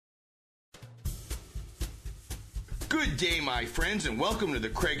Good day, my friends, and welcome to the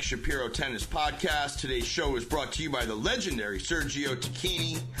Craig Shapiro Tennis Podcast. Today's show is brought to you by the legendary Sergio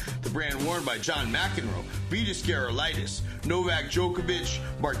Tacchini, the brand worn by John McEnroe, Vitas Gerulaitis, Novak Djokovic,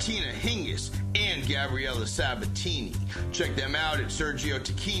 Martina Hingis, and Gabriela Sabatini. Check them out at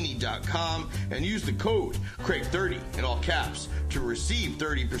sergiotacchini.com and use the code Craig30 in all caps to receive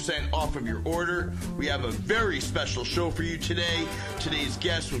 30% off of your order. We have a very special show for you today. Today's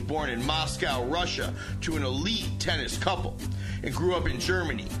guest was born in Moscow, Russia, to an elite tennis couple and grew up in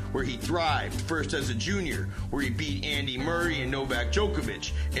Germany, where he thrived, first as a junior, where he beat Andy Murray and Novak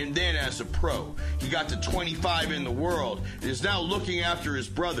Djokovic, and then as a pro. He got to 25 in the world and is now looking after his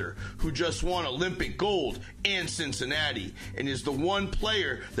brother, who just won Olympic gold and Cincinnati, and is the one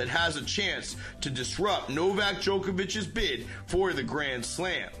player that has a chance to disrupt Novak Djokovic's bid for the Grand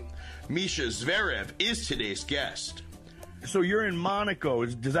Slam. Mischa Zverev is today's guest. So you're in Monaco.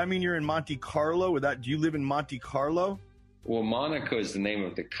 Does that mean you're in Monte Carlo? Do you live in Monte Carlo? Well, Monaco is the name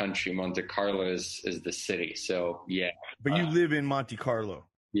of the country. Monte Carlo is the city. So, yeah. But you live in Monte Carlo?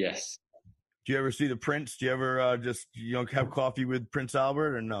 Yes. Do you ever see the Prince? Do you ever just have coffee with Prince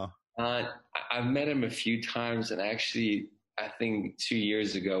Albert or no? I've met him a few times, and actually, I think 2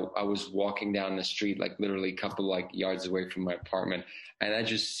 years ago, I was walking down the street, like literally a couple yards away from my apartment, and I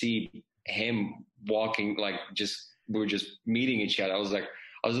just see him walking, we were just meeting each other. I was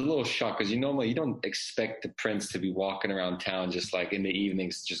a little shocked because normally you don't expect the Prince to be walking around town just like in the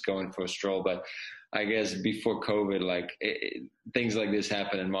evenings, just going for a stroll. But I guess before COVID, things like this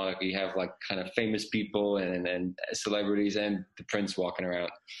happen in Monaco. You have kind of famous people and celebrities and the Prince walking around.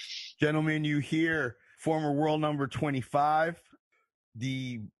 Gentlemen, you hear former world number 25,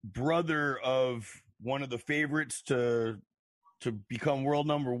 the brother of one of the favorites to become world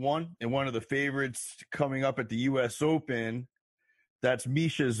number one and one of the favorites coming up at the U.S. Open. That's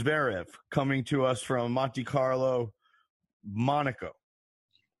Mischa Zverev coming to us from Monte Carlo, Monaco.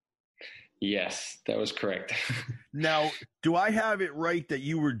 Yes, that was correct. Now, do I have it right that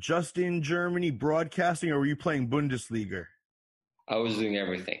you were just in Germany broadcasting, or were you playing Bundesliga? I was doing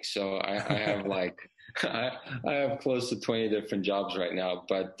everything. So I have I have close to 20 different jobs right now,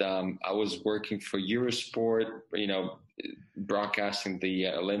 but I was working for Eurosport, broadcasting the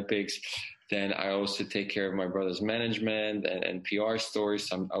Olympics. Then I also take care of my brother's management and PR stories.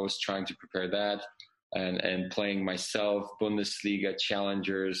 So I was trying to prepare that and playing myself, Bundesliga,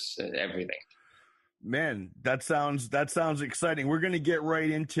 challengers, everything. Man, that sounds exciting. We're going to get right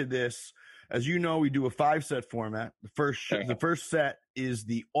into this. As you know, we do a 5-set format. The first set is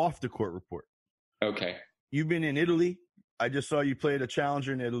the off the court report. Okay. You've been in Italy. I just saw you played a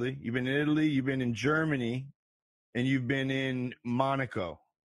challenger in Italy. You've been in Italy, you've been in Germany, and you've been in Monaco.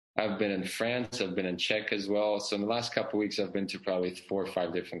 I've been in France. I've been in Czech as well. So in the last couple of weeks, I've been to probably 4 or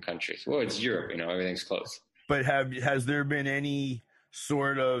 5 different countries. Well, it's Europe, everything's close. But has there been any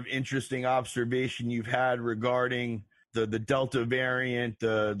sort of interesting observation you've had regarding the Delta variant,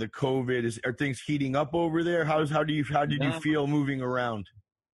 the COVID? Are things heating up over there? How did you feel moving around?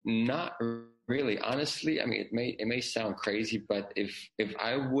 Not really. Honestly, I mean, it may sound crazy, but if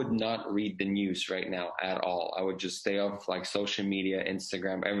I would not read the news right now at all, I would just stay off social media,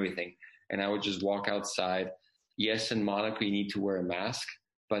 Instagram, everything. And I would just walk outside. Yes, in Monaco, you need to wear a mask.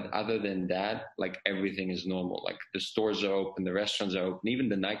 But other than that, everything is normal. The stores are open, the restaurants are open, even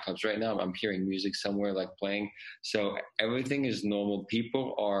the nightclubs. Right now, I'm hearing music somewhere playing. So everything is normal.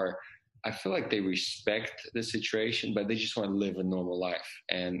 People I feel like they respect the situation, but they just want to live a normal life.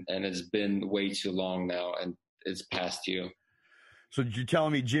 And it's been way too long now, and it's past due. So you're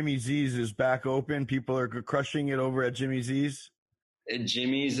telling me Jimmy Z's is back open? People are crushing it over at Jimmy Z's?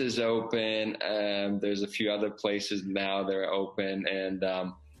 Jimmy's is open. There's a few other places now that are open. And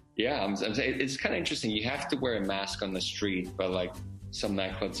I'm saying it's kind of interesting. You have to wear a mask on the street, but some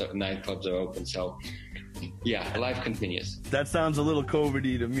nightclubs are open. So yeah, life continues. That sounds a little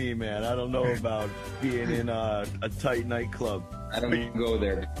COVID-y to me, man. I don't know about being in a tight nightclub. I don't even go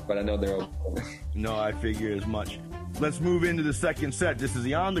there, but I know they're open. No, I figure as much. Let's move into the second set. This is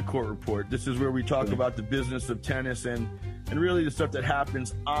the on-the-court report. This is where we talk about the business of tennis and really the stuff that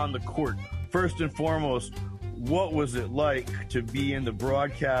happens on the court. First and foremost, what was it like to be in the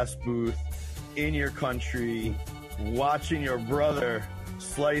broadcast booth in your country, watching your brother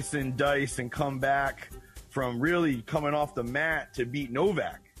slice and dice and come back from really coming off the mat to beat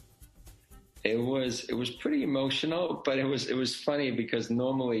Novak? It was pretty emotional, but it was funny because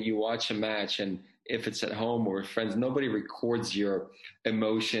normally you watch a match, and if it's at home or with friends, nobody records your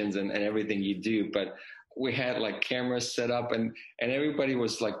emotions and everything you do. But we had cameras set up, and everybody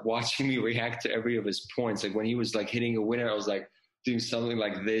was watching me react to every of his points. When he was hitting a winner, I was like, doing something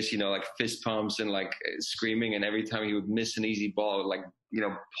like this, like fist pumps and like screaming. And every time he would miss an easy ball, I would like,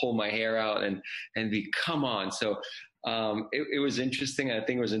 pull my hair out and be, come on. So it was interesting. I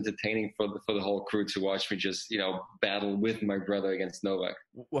think it was entertaining for the whole crew to watch me just, battle with my brother against Novak.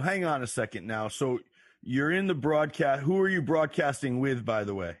 Well, hang on a second now. So you're in the broadcast. Who are you broadcasting with, by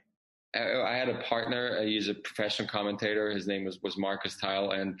the way? I had a partner. He's a professional commentator. His name was Marcus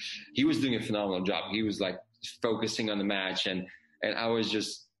Tile, and he was doing a phenomenal job. He was like focusing on the match, and I was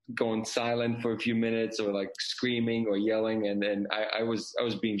just going silent for a few minutes, or like screaming or yelling, and then I was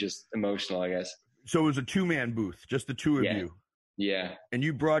being just emotional, I guess. So it was a 2-man booth, just the two of you. Yeah. And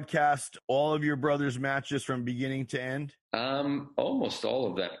you broadcast all of your brother's matches from beginning to end? Almost all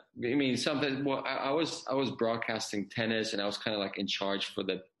of them. I mean, something. Well, I was broadcasting tennis, and I was kind of like in charge for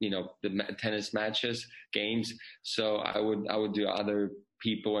the tennis matches, games. So I would do other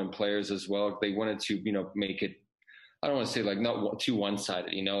people and players as well. If they wanted to, make it. I don't want to say like not too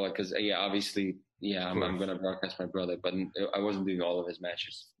one-sided, like because obviously, I'm going to broadcast my brother, but I wasn't doing all of his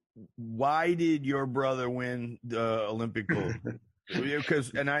matches. Why did your brother win the Olympic gold?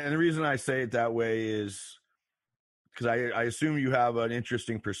 Because and the reason I say it that way is because I assume you have an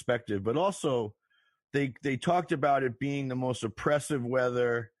interesting perspective, but also they talked about it being the most oppressive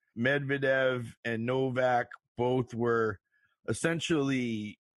weather. Medvedev and Novak both were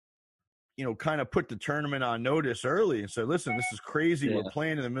essentially, kind of put the tournament on notice early and said, listen, this is crazy. Yeah. We're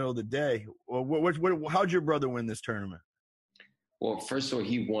playing in the middle of the day. Well, how'd your brother win this tournament? Well, first of all,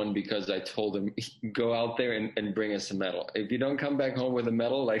 he won because I told him, go out there and bring us a medal. If you don't come back home with a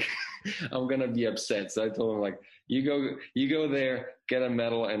medal, like, I'm going to be upset. So I told him, like, you go there, get a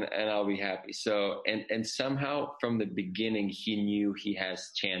medal, and I'll be happy. So, and somehow from the beginning, he knew he has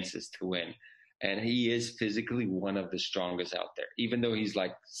chances to win. And he is physically one of the strongest out there. Even though he's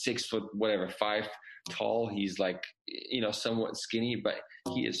like 5 tall, he's like, somewhat skinny, but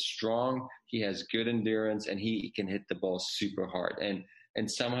he is strong. He has good endurance, and he can hit the ball super hard. And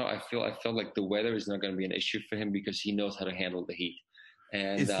somehow I felt like the weather is not going to be an issue for him because he knows how to handle the heat.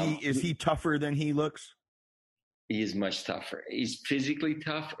 And is he tougher than he looks? He is much tougher. He's physically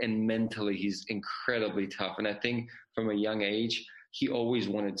tough, and mentally he's incredibly tough. And I think from a young age, he always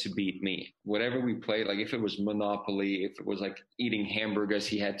wanted to beat me. Whatever we played, like if it was Monopoly, if it was like eating hamburgers,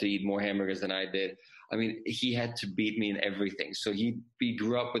 he had to eat more hamburgers than I did. I mean, he had to beat me in everything. So he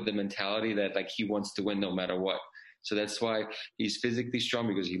grew up with the mentality that like he wants to win no matter what. So that's why he's physically strong,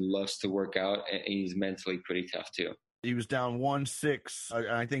 because he loves to work out, and he's mentally pretty tough too. He was down 1-6.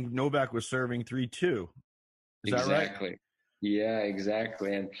 I think Novak was serving 3-2. Is that right? Exactly. Yeah,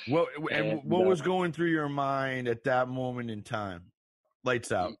 exactly. And what was going through your mind at that moment in time?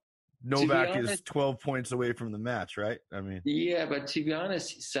 Lights out. Novak is 12 points away from the match, right? I mean, yeah, but to be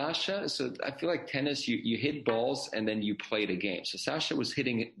honest, Sasha, so I feel like tennis, you hit balls and then you play the game. So Sasha was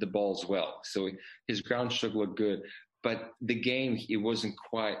hitting the balls well. So his ground stroke looked good. But the game, he wasn't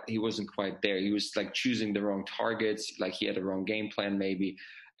quite there. He was like choosing the wrong targets, like he had a wrong game plan maybe.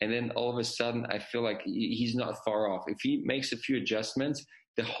 And then all of a sudden, I feel like he's not far off. If he makes a few adjustments,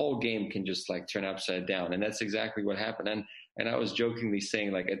 the whole game can just like turn upside down. And that's exactly what happened. And I was jokingly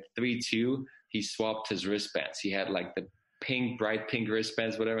saying, like, at 3-2, he swapped his wristbands. He had like the bright pink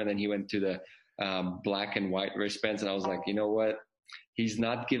wristbands, whatever. And then he went to the black and white wristbands. And I was like, you know what? He's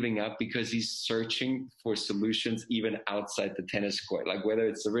not giving up because he's searching for solutions even outside the tennis court, like whether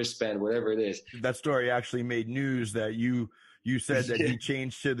it's the wristband, whatever it is. That story actually made news that you said that he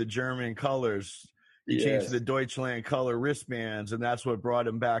changed to the German colors. He changed to the Deutschland color wristbands, and that's what brought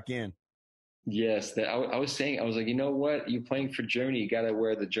him back in. Yes, I was saying, I was like, you know what? You're playing for Germany. You got to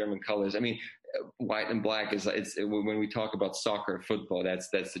wear the German colors. I mean, white and black it's when we talk about soccer, football, that's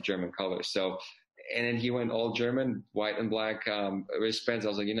the German colors. So, and then he went all German, white and black wristbands. I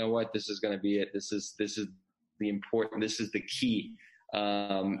was like, you know what? This is going to be it. This is the key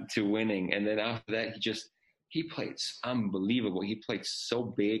to winning. And then after that, he played unbelievable. He played so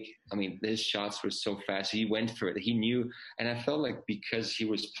big. I mean, his shots were so fast. He went for it. He knew. And I felt like because he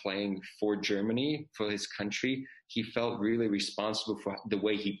was playing for Germany, for his country, he felt really responsible for the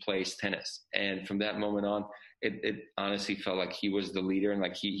way he plays tennis. And from that moment on, it honestly felt like he was the leader, and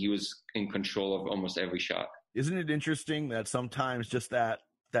like he was in control of almost every shot. Isn't it interesting that sometimes just that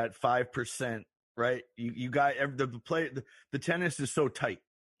 5%, right? You got the tennis is so tight.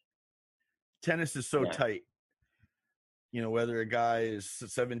 Tennis is so tight. Whether a guy is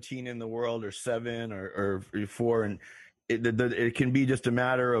 17 in the world or 7 or 4, and it can be just a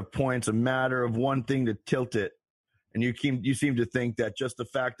matter of points, a matter of one thing to tilt it. And you seem to think that just the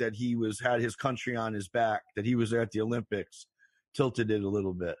fact that he had his country on his back, that he was there at the Olympics, tilted it a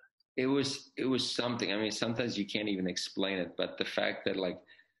little bit. it was something. I mean, sometimes you can't even explain it, but the fact that like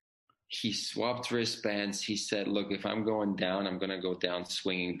he swapped wristbands. He said, "Look, if I'm going down, I'm going to go down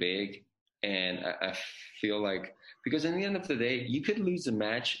swinging big." And I feel like because in the end of the day, you could lose a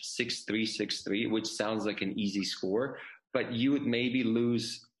match 6-3, 6-3, which sounds like an easy score, but you would maybe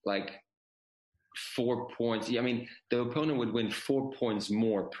lose like 4 points. I mean, the opponent would win 4 points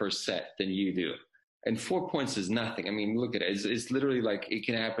more per set than you do. And 4 points is nothing. I mean, look at it. It's literally like it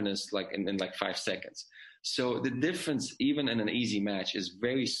can happen in like 5 seconds. So the difference, even in an easy match, is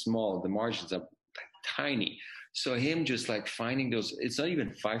very small. The margins are like tiny. So him just like finding those, it's not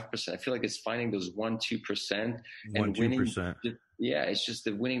even 5%. I feel like it's finding those 1-2% and winning. 1-2%. Yeah, it's just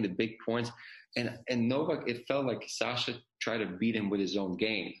the winning the big points. And Novak, it felt like Sasha tried to beat him with his own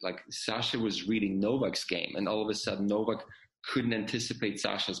game. Like Sasha was reading Novak's game, and all of a sudden Novak couldn't anticipate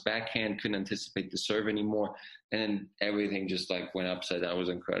Sasha's backhand, couldn't anticipate the serve anymore, and then everything just like went upside down. It was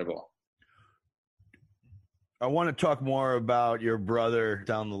incredible. I want to talk more about your brother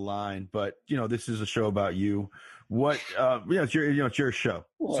down the line, but this is a show about you. What? It's your show.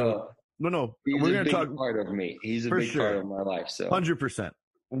 Well, so no, he's we're a going to big talk part of me. He's a for big sure. part of my life. So 100%.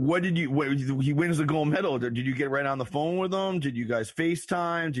 What he wins the gold medal? Did you get right on the phone with him? Did you guys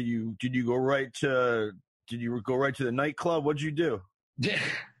FaceTime? Did you go right to the nightclub? What'd you do? Yeah.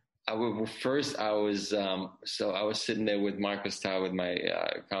 First, I was I was sitting there with Marcus Tau, with my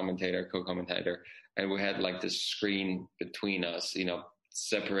co-commentator, and we had like this screen between us,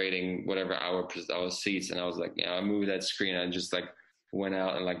 separating whatever our seats. And I was like, I moved that screen. I just like went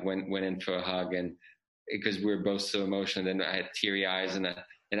out and like went in for a hug, and because we were both so emotional. Then I had teary eyes, and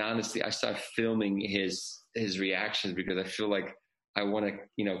honestly, I started filming his reactions because I feel like I want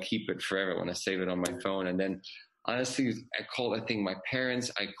to keep it forever. I want to save it on my phone, and then. Honestly, I called, I think, my parents.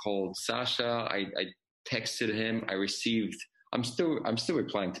 I called Sasha. I texted him. I'm still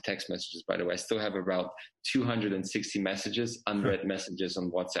replying to text messages, by the way. I still have about 260 messages, unread messages on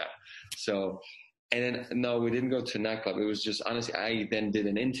WhatsApp. So, and then, no, we didn't go to a nightclub. It was just, honestly, I then did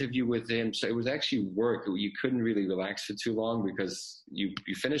an interview with him. So it was actually work. You couldn't really relax for too long because you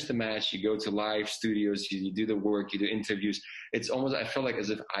finish the match, you go to live studios, you do the work, you do interviews. It's almost, I felt like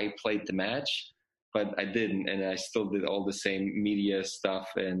as if I played the match. But I didn't, and I still did all the same media stuff,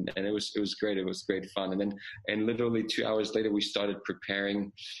 and it was great. It was great fun. And literally 2 hours later, we started preparing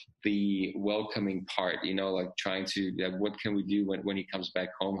the welcoming part. Like trying to what can we do when he comes back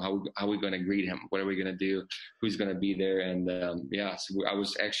home? How are we going to greet him? What are we going to do? Who's going to be there? And so I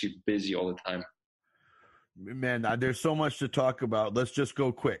was actually busy all the time. Man, there's so much to talk about. Let's just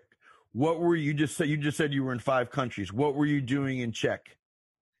go quick. What were you just said? You just said you were in 5 countries. What were you doing in Czech?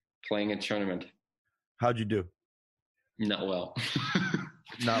 Playing a tournament. How'd you do? Not well.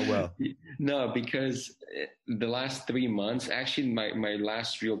 Not well. No, because the last 3 months, actually my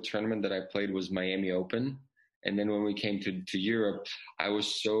last real tournament that I played was Miami Open. And then when we came to Europe, I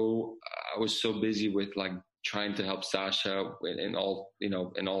was so busy with like trying to help Sasha in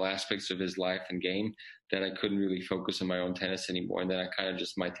all aspects of his life and game that I couldn't really focus on my own tennis anymore. And then I kind of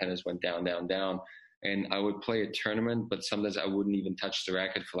just, my tennis went down. And I would play a tournament, but sometimes I wouldn't even touch the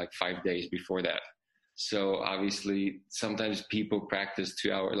racket for like 5 days before that. So obviously, sometimes people practice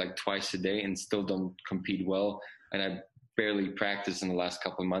 2 hours, like twice a day, and still don't compete well. And I barely practiced in the last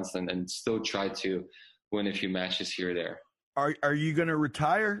couple of months, and still try to win a few matches here or there. Are you going to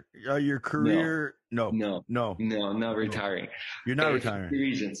retire your career? No, not retiring. You're not retiring.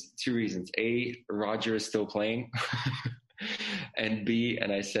 Two reasons. A, Roger is still playing, and B,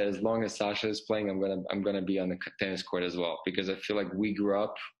 and I said as long as Sasha is playing, I'm gonna be on the tennis court as well, because I feel like we grew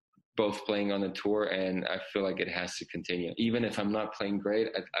up both playing on the tour, and I feel like it has to continue. Even if I'm not playing great,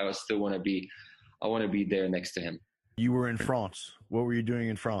 I still want to be. I want to be there next to him. You were in France. What were you doing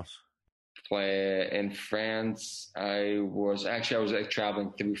in France? In France, I was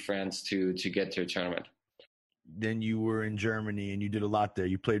traveling through France to get to a tournament. Then you were in Germany, and you did a lot there.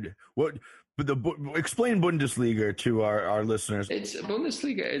 You played what? But explain Bundesliga to our listeners. It's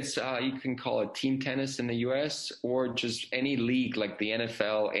Bundesliga. It's you can call it team tennis in the US, or just any league like the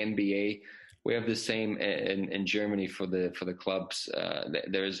NFL, NBA. We have the same in Germany for the clubs.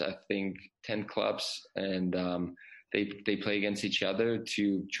 There's I think 10 clubs, and they play against each other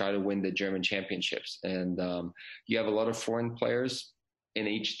to try to win the German championships. And you have a lot of foreign players in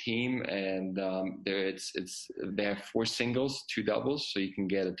each team, and they have 4 singles, 2 doubles, so you can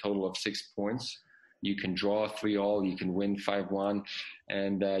get a total of 6 points. You can draw 3-all, you can win 5-1,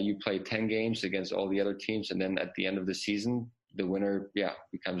 and you play 10 games against all the other teams, and then at the end of the season, the winner,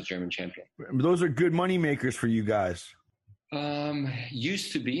 becomes German champion. Those are good money makers for you guys.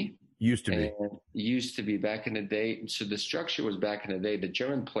 Used to be. Used to be. And used to be back in the day. So the structure was back in the day, the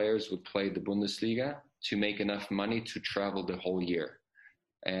German players would play the Bundesliga to make enough money to travel the whole year.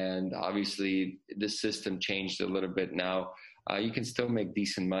 And obviously the system changed a little bit now. You can still make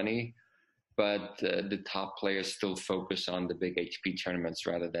decent money, but the top players still focus on the big ATP tournaments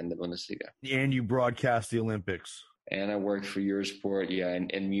rather than the Bundesliga. And you broadcast the Olympics. And I worked for Eurosport,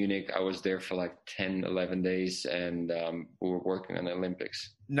 in Munich. I was there for like 10, 11 days, and we were working on the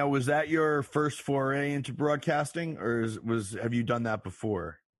Olympics. Now, was that your first foray into broadcasting, or have you done that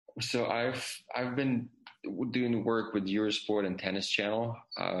before? So I've been doing work with Eurosport and Tennis Channel.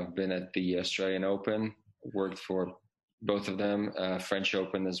 I've been at the Australian Open, worked for both of them, French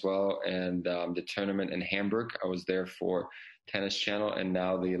Open as well, and the tournament in Hamburg. I was there for Tennis Channel, and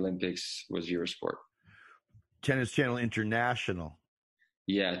now the Olympics was Eurosport. Tennis Channel International.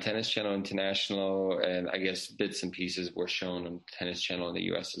 Yeah, Tennis Channel International, and I guess bits and pieces were shown on Tennis Channel in the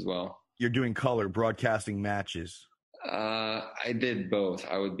US as well. You're doing color, broadcasting matches. I did both.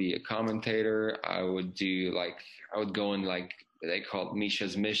 I would be a commentator. I would go in they call it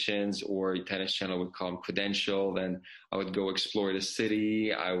Mischa's missions, or Tennis Channel would call them credential. Then I would go explore the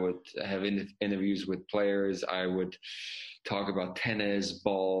city. I would have interviews with players. I would talk about tennis,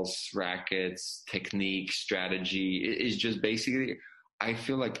 balls, rackets, technique, strategy. It's just basically, I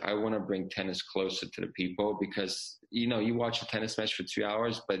feel like I want to bring tennis closer to the people, because, you watch a tennis match for 2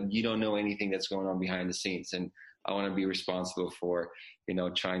 hours, but you don't know anything that's going on behind the scenes. And I want to be responsible for,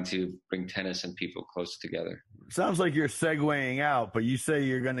 trying to bring tennis and people close together. Sounds like you're segueing out, but you say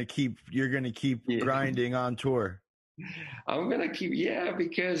you're going to keep grinding on tour. I'm going to keep,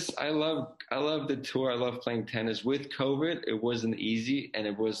 because I love the tour. I love playing tennis. With COVID, it wasn't easy, and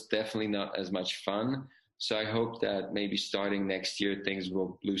it was definitely not as much fun. So I hope that maybe starting next year, things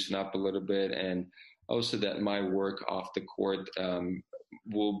will loosen up a little bit, and also that my work off the court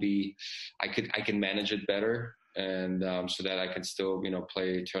will be, I can manage it better. And so that I can still,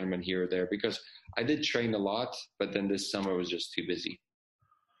 play a tournament here or there, because I did train a lot, but then this summer was just too busy.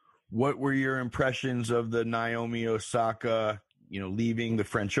 What were your impressions of the Naomi Osaka, leaving the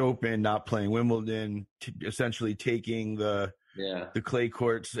French Open, not playing Wimbledon, essentially taking the clay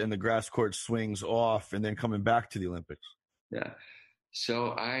courts and the grass court swings off, and then coming back to the Olympics? Yeah.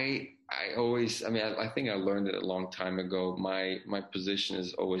 So I think I learned it a long time ago. My position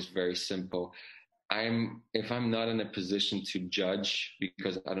is always very simple. If I'm not in a position to judge,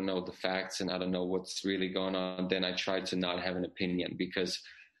 because I don't know the facts and I don't know what's really going on, then I try to not have an opinion, because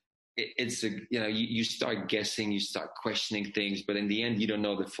you start guessing, you start questioning things, but in the end, you don't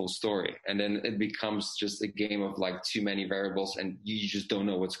know the full story. And then it becomes just a game of like too many variables, and you just don't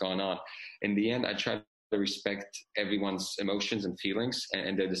know what's going on. In the end, I try to respect everyone's emotions and feelings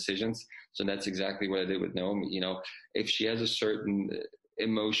and their decisions. So that's exactly what I did with Naomi. If she has a certain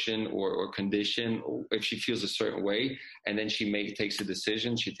emotion or condition, or if she feels a certain way, and then she takes a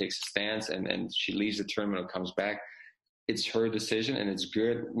decision, she takes a stance, and she leaves the tournament or comes back, it's her decision and it's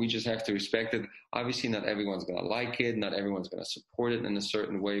good. We just have to respect it. Obviously, not everyone's going to like it. Not everyone's going to support it in a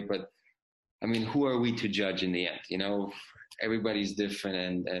certain way. But, who are we to judge in the end? Everybody's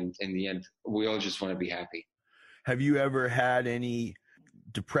different. And in the end, we all just want to be happy. Have you ever had any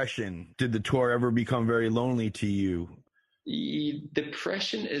depression? Did the tour ever become very lonely to you?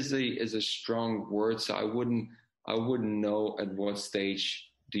 Depression is a strong word. So I wouldn't know at what stage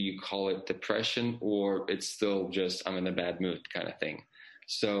do you call it depression, or it's still just I'm in a bad mood kind of thing.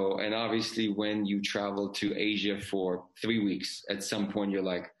 So, and obviously when you travel to Asia for 3 weeks, at some point you're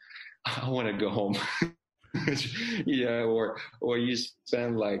like, I want to go home. Or you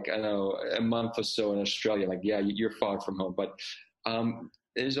spend a month or so in Australia, you're far from home. But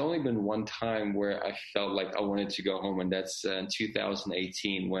there's only been one time where I felt like I wanted to go home, and that's in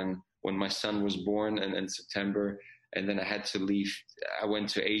 2018 when my son was born in September. And then I had to leave. I went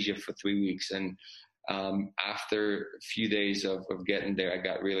to Asia for 3 weeks. And after a few days of getting there, I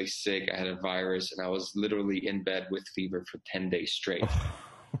got really sick. I had a virus, and I was literally in bed with fever for 10 days straight.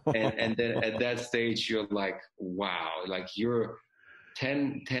 and then at that stage, you're like, wow, you're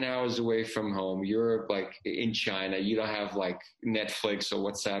 10 hours away from home. You're in China. You don't have Netflix or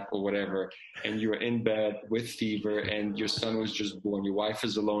WhatsApp or whatever. And you're in bed with fever, and your son was just born. Your wife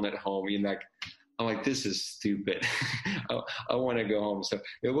is alone at home. I'm like, this is stupid. I want to go home. So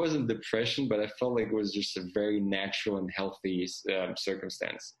it wasn't depression, but I felt like it was just a very natural and healthy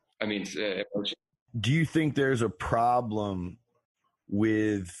circumstance. Emotion. Do you think there's a problem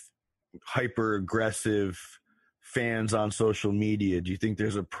with hyper aggressive fans on social media? Do you think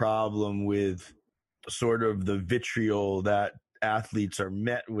there's a problem with sort of the vitriol that athletes are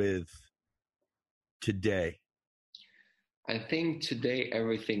met with today? I think today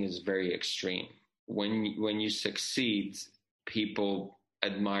everything is very extreme. When you succeed, people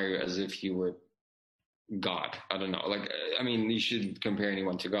admire you as if you were God. I don't know. Like, I mean, you shouldn't compare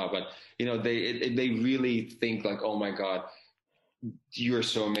anyone to God, but they really think like, oh my God, you're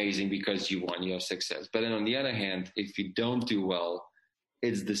so amazing because you won, you have success. But then on the other hand, if you don't do well,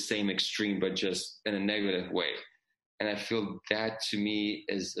 it's the same extreme, but just in a negative way. And I feel that to me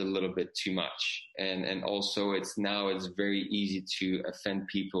is a little bit too much. And also it's very easy to offend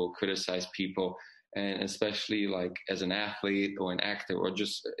people, criticize people. And especially like as an athlete or an actor or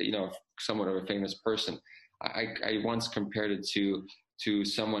just, somewhat of a famous person. I once compared it to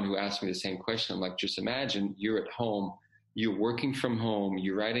someone who asked me the same question. I'm like, just imagine you're at home, you're working from home,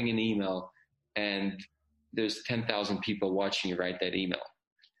 you're writing an email, and there's 10,000 people watching you write that email.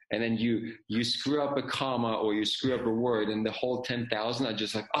 And then you screw up a comma or you screw up a word, and the whole 10,000 are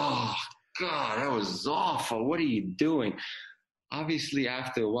just like, oh, God, that was awful. What are you doing? Obviously,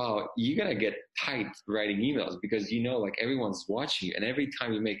 after a while, you're going to get tight writing emails because like everyone's watching you. And every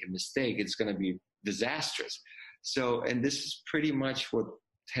time you make a mistake, it's going to be disastrous. So, and this is pretty much what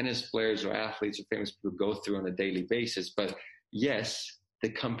tennis players or athletes or famous people go through on a daily basis. But yes, the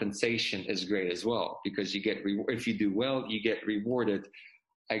compensation is great as well because you get if you do well, you get rewarded,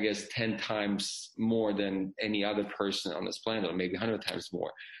 I guess, 10 times more than any other person on this planet, or maybe 100 times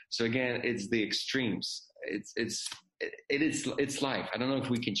more. So again, it's the extremes. It's life. I don't know if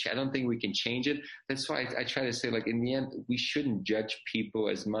we can. I don't think we can change it. That's why I try to say, like, in the end, we shouldn't judge people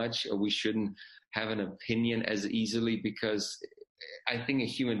as much, or we shouldn't have an opinion as easily, because I think a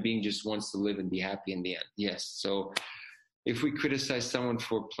human being just wants to live and be happy in the end. Yes. So if we criticize someone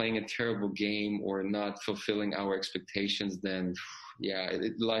for playing a terrible game or not fulfilling our expectations, then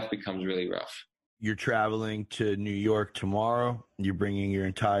life becomes really rough. You're traveling to New York tomorrow. You're bringing your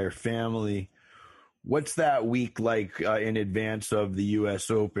entire family. What's that week like in advance of the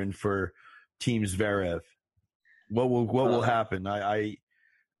U.S. Open for Team Zverev? What will happen?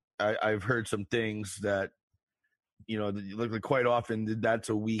 I've heard some things that quite often that's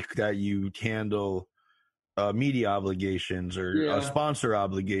a week that you handle media obligations or sponsor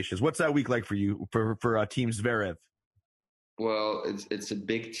obligations. What's that week like for you for Team Zverev? Well, it's a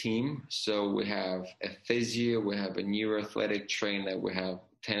big team. So we have a physio, we have a neuroathletic trainer, we have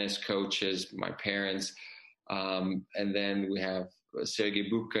tennis coaches, my parents, and then we have Sergey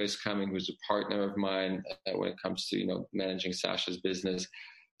Bubka is coming, who's a partner of mine when it comes to managing Sasha's business.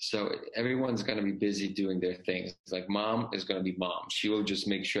 So everyone's going to be busy doing their things. Like mom is going to be mom. She will just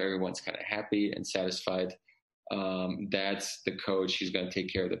make sure everyone's kind of happy and satisfied. Dad's the coach. He's going to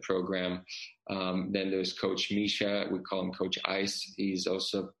take care of the program. Then there's Coach Mischa. We call him Coach Ice. He's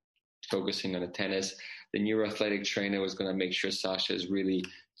also focusing on the tennis. The neuroathletic trainer was going to make sure Sasha is really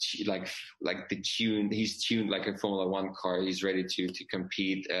like he's tuned like a Formula One car. He's ready to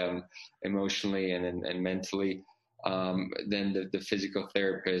compete emotionally and mentally. Then the physical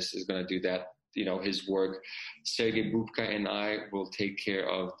therapist is going to do that, his work. Sergey Bubka and I will take care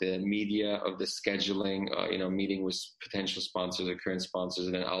of the media, of the scheduling, meeting with potential sponsors or current sponsors.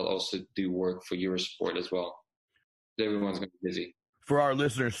 And then I'll also do work for Eurosport as well. Everyone's going to be busy. For our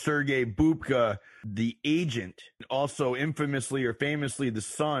listeners, Sergey Bubka, the agent, also infamously or famously the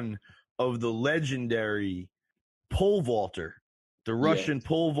son of the legendary pole vaulter, the Russian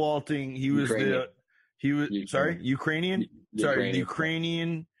pole vaulting. The Ukrainian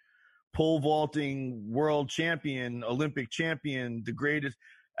pole vaulting world champion, Olympic champion, the greatest.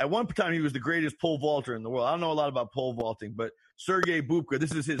 At one time, he was the greatest pole vaulter in the world. I don't know a lot about pole vaulting, but Sergey Bubka,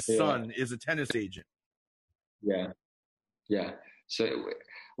 this is his son, is a tennis agent. Yeah. So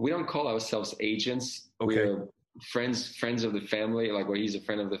we don't call ourselves agents. Okay. We're friends of the family. Like, well, he's a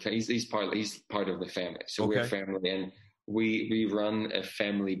friend of the family. He's part of the family. So we're family, and we run a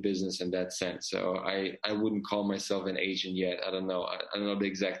family business in that sense. So I wouldn't call myself an agent yet. I don't know. I don't know the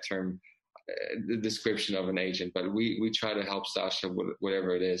exact term, the description of an agent, but we try to help Sasha with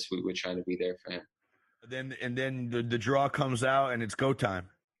whatever it is. We're trying to be there for him. Then the draw comes out and it's go time.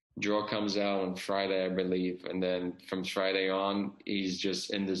 Draw comes out on Friday, I believe, and then from Friday on, he's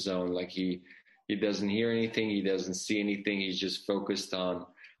just in the zone. Like he doesn't hear anything, he doesn't see anything. He's just focused on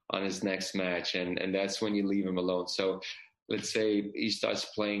his next match, and that's when you leave him alone. So let's say he starts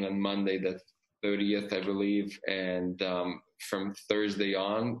playing on Monday the 30th, I believe, and from Thursday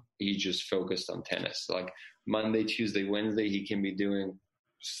on, he's just focused on tennis. Like Monday, Tuesday, Wednesday, he can be doing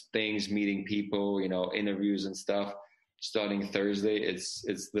things, meeting people, interviews and stuff. Starting Thursday, it's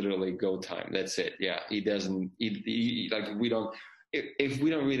literally go time. That's it. Yeah, he doesn't. We don't. If we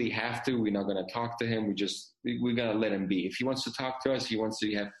don't really have to, we're not going to talk to him. We're going to let him be. If he wants to talk to us, he wants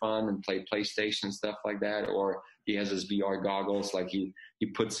to have fun and play PlayStation and stuff like that, or he has his VR goggles, like he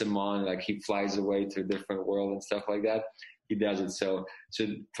puts them on, like he flies away to a different world and stuff like that. He does it. So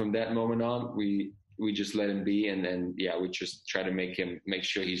from that moment on, we just let him be, and then we just try to make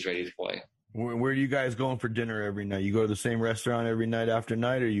sure he's ready to play. Where are you guys going for dinner every night? You go to the same restaurant every night after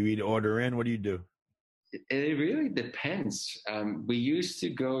night, or you order in? What do you do? It really depends. We used to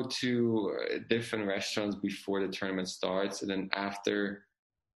go to different restaurants before the tournament starts, and then after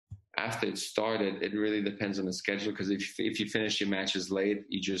it started, it really depends on the schedule. Because if you finish your matches late,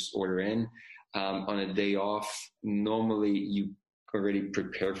 you just order in. On a day off, normally you already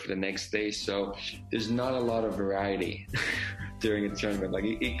prepared for the next day, so there's not a lot of variety during a tournament. Like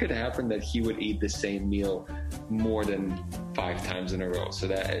it could happen that he would eat the same meal more than 5 times in a row. So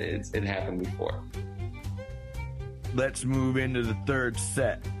that it happened before. Let's move into the third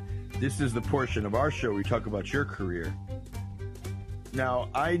set. This is the portion of our show where we talk about your career. Now,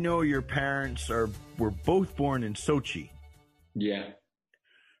 I know your parents were both born in Sochi. Yeah.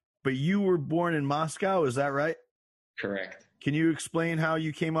 But you were born in Moscow, is that right? Correct. Can you explain how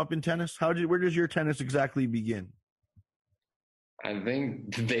you came up in tennis? Where does your tennis exactly begin? I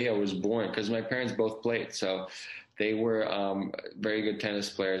think the day I was born, because my parents both played, so they were very good tennis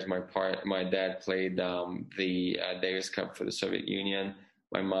players. My dad played the Davis Cup for the Soviet Union.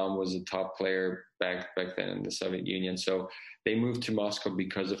 My mom was a top player back then in the Soviet Union. So they moved to Moscow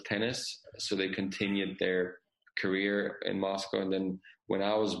because of tennis. So they continued their career in Moscow. And then when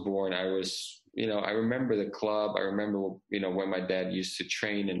I was born, I was, I remember the club. I remember, when my dad used to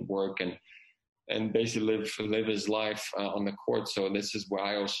train and work and basically live his life on the court. So this is where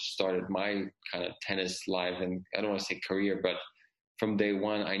I also started my kind of tennis life. And I don't want to say career, but from day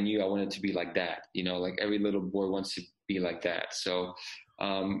one, I knew I wanted to be like that. Like every little boy wants to be like that. So,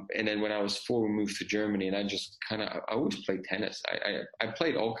 and then when I was 4, we moved to Germany, and I always played tennis. I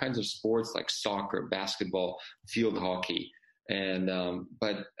played all kinds of sports like soccer, basketball, field hockey. And,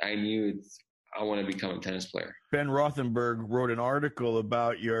 but I knew I want to become a tennis player. Ben Rothenberg wrote an article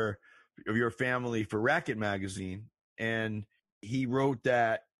about your family for Racket Magazine, and he wrote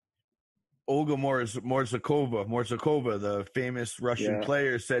that Olga Morzakova, the famous Russian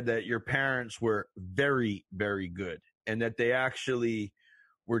player, said that your parents were very, very good, and that they actually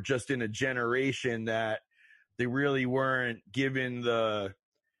were just in a generation that they really weren't given the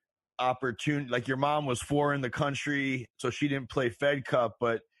opportunity. Like your mom was 4 in the country, so she didn't play Fed Cup,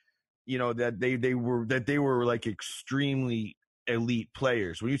 but that they were like extremely elite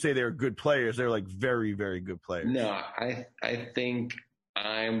players. When you say they're good players, they're like very, very good players. No, I think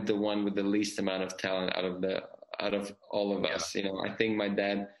I'm the one with the least amount of talent out of all of us. I think my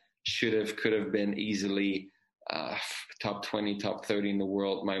dad could have been easily top 20, top 30 in the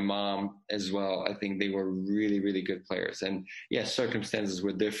world. My mom as well. I think they were really, really good players. And circumstances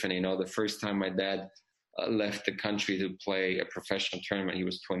were different. The first time my dad left the country to play a professional tournament, he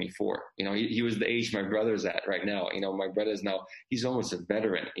was 24. He was the age my brother's at right now. My brother's now, he's almost a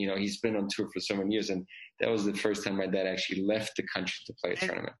veteran. He's been on tour for so many years, and that was the first time my dad actually left the country to play a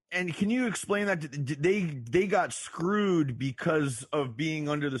tournament. And can you explain that? They got screwed because of being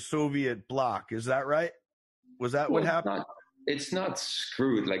under the Soviet bloc. Is that right? Was that what happened? It's not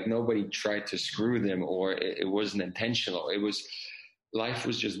screwed. Like nobody tried to screw them, or it wasn't intentional. Life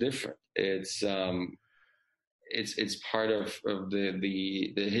was just different. It's part of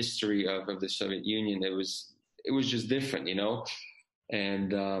the history of the Soviet Union. It was just different,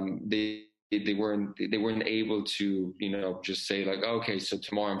 and they weren't able to, just say like, okay, so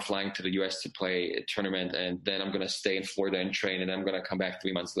tomorrow I'm flying to the US to play a tournament, and then I'm going to stay in Florida and train, and I'm going to come back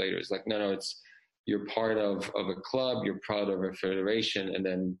 3 months later. It's like, no, you're part of a club, you're part of a federation, and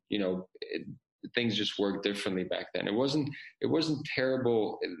then, things just worked differently back then. It wasn't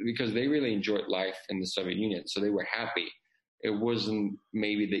terrible because they really enjoyed life in the Soviet Union, so they were happy. It wasn't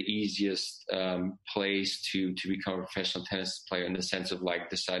maybe the easiest place to become a professional tennis player in the sense of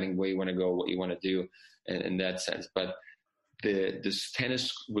like deciding where you want to go, what you want to do, in that sense. But this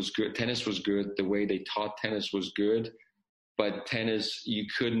tennis was good. Tennis was good. The way they taught tennis was good. But tennis, you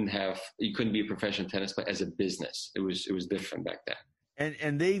couldn't be a professional tennis player as a business. It was different back then.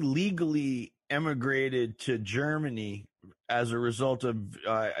 And they legally emigrated to Germany as a result of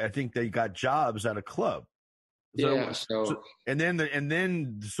I think they got jobs at a club. And then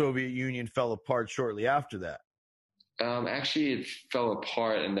the Soviet Union fell apart shortly after that. Actually, it fell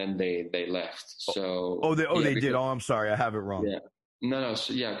apart, and then they left. So they did. Oh, I'm sorry, I have it wrong. Yeah. No.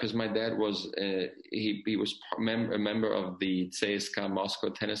 So, because my dad was he was a member of the CSKA Moscow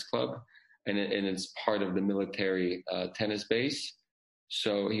Tennis Club, and it's part of the military tennis base.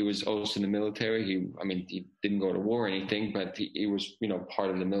 So he was also in the military. He didn't go to war or anything, but he was part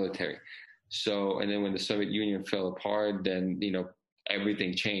of the military. So, and then when the Soviet Union fell apart, then,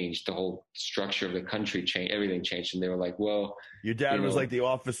 everything changed. The whole structure of the country changed. Everything changed. And they were like, well, your dad was like the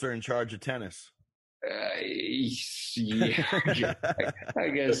officer in charge of tennis. Yeah, I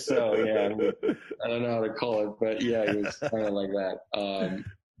guess so. Yeah. I don't know how to call it, but yeah, it was kind of like that.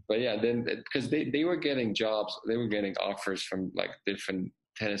 But yeah, then because they were getting jobs, they were getting offers from like different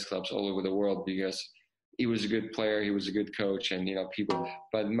tennis clubs all over the world because he was a good player, he was a good coach, and people.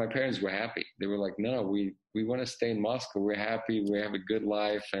 But my parents were happy. They were like, no, we want to stay in Moscow. We're happy. We have a good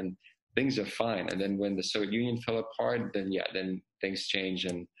life, and things are fine. And then when the Soviet Union fell apart, then things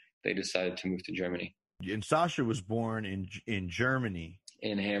changed, and they decided to move to Germany. And Sasha was born in Germany.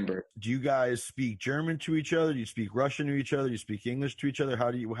 In Hamburg. Do you guys speak German to each other? Do you speak Russian to each other? Do you speak English to each other?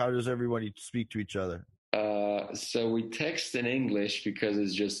 How does everybody speak to each other? So we text in English because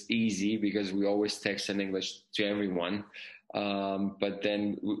it's just easy, because we always text in English to everyone. But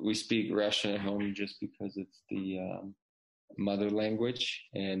then we speak Russian at home just because it's the mother language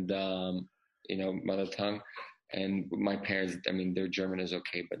and, mother tongue. And my parents, their German is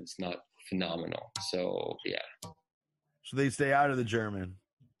okay, but it's not phenomenal. So, yeah. So they stay out of the German.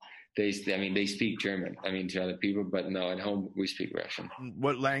 They speak German, to other people, but no, at home we speak Russian.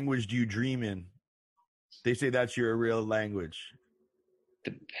 What language do you dream in? They say that's your real language.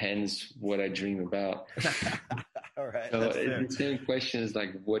 Depends what I dream about. All right. So the same question is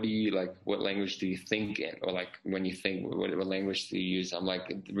like, what language do you think in? Or like when you think, what language do you use? I'm like,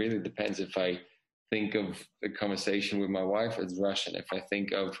 it really depends. If I think of the conversation with my wife, it's Russian. If I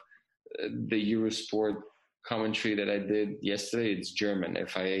think of the Eurosport commentary that I did yesterday, it's German.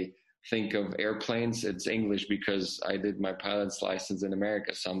 If I think of airplanes, it's English because I did my pilot's license in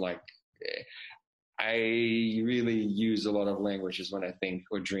America. So I'm like, I really use a lot of languages when I think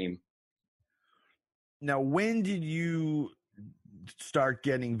or dream. Now, when did you start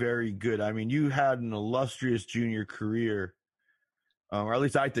getting very good? You had an illustrious junior career, or at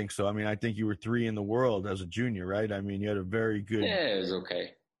least I think so. I think you were 3 in the world as a junior, right? You had a very good. Yeah, it was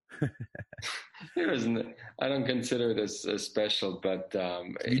okay. It wasn't. I don't consider it as special, but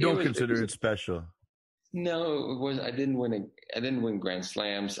you don't consider it special. No, it was. I didn't win Grand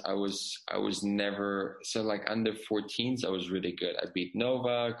Slams. I was never so like under 14s. I was really good. I beat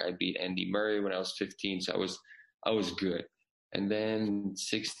Novak. I beat Andy Murray when I was 15. So I was good. And then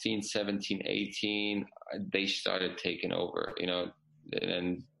 16, 17, 18, they started taking over.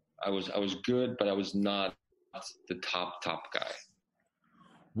 And I was good, but I was not the top guy.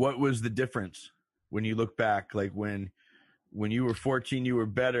 What was the difference when you look back? Like when you were 14, you were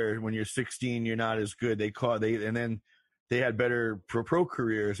better. When you're 16, you're not as good. And then they had better pro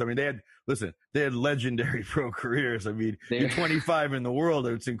careers. They had legendary pro careers. You're 25 in the world.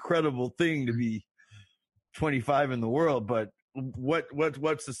 It's an incredible thing to be 25 in the world. But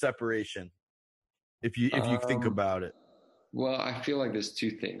what's the separation? If you think about it. Well, I feel like there's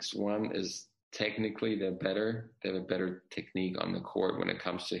 2 things. One is technically they're better. They have a better technique on the court when it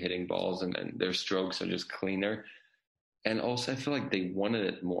comes to hitting balls, and their strokes are just cleaner. And also I feel like they wanted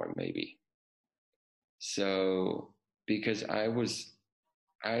it more, maybe. So because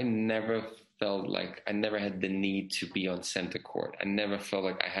I never felt like I never had the need to be on center court. I never felt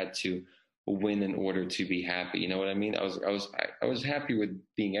like I had to win in order to be happy. You know what I mean? I was happy with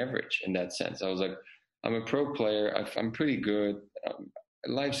being average in that sense. I was like, I'm a pro player. I'm pretty good.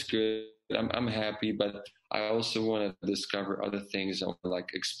 Life's good. I'm happy, but I also want to discover other things. I want to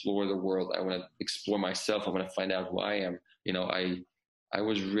explore the world. I want to explore myself. I want to find out who I am. I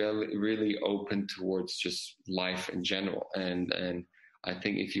was really, really open towards just life in general. And I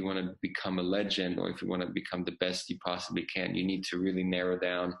think if you want to become a legend, or if you want to become the best you possibly can, you need to really narrow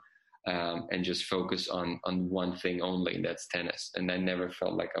down and just focus on one thing only, and that's tennis. And I never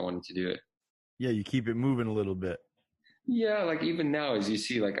felt like I wanted to do it. Yeah, you keep it moving a little bit. Yeah, even now, as you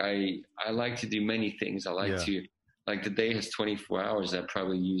see, I like to do many things. I like to, the day has 24 hours. I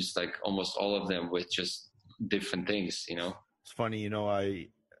probably use almost all of them with just different things, It's funny,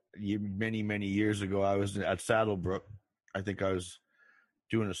 many, many years ago, I was at Saddlebrook. I think I was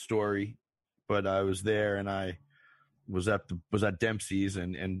doing a story, but I was there, and I was at Dempsey's,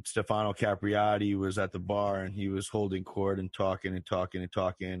 and Stefano Capriati was at the bar, and he was holding court and talking.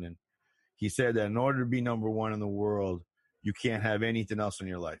 And he said that in order to be number 1 in the world, you can't have anything else in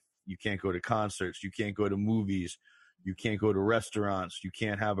your life. You can't go to concerts. You can't go to movies. You can't go to restaurants. You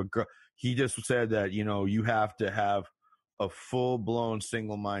can't have a girl. He just said that, you have to have a full-blown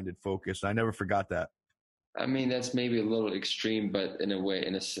single-minded focus. I never forgot that. That's maybe a little extreme, but in a way,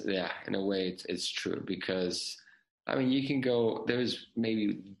 it's true, because you can go, there's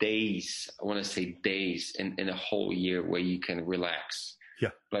maybe days, I want to say days in a whole year where you can relax.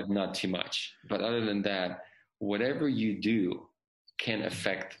 but not too much. But other than that, whatever you do can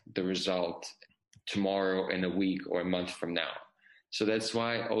affect the result tomorrow, in a week, or a month from now. So that's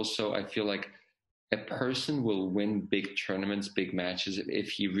why also I feel like a person will win big tournaments, big matches, if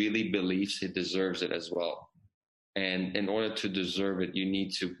he really believes he deserves it as well. And in order to deserve it, you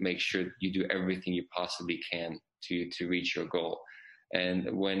need to make sure you do everything you possibly can to reach your goal. And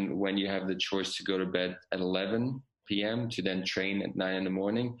when you have the choice to go to bed at 11 p.m. to then train at 9 in the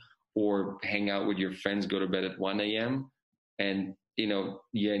morning, or hang out with your friends, go to bed at 1 a.m. and you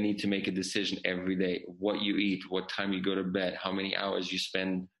need to make a decision every day: what you eat, what time you go to bed, how many hours you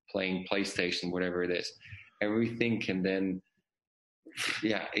spend playing PlayStation, whatever it is. Everything can then,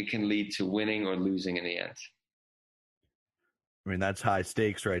 it can lead to winning or losing in the end. I mean, that's high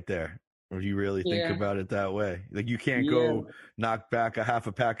stakes right there. If you really think about it that way, like you can't go knock back a half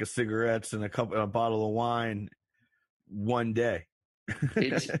a pack of cigarettes and a bottle of wine one day.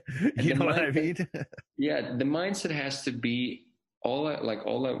 You know what I mean? The mindset has to be all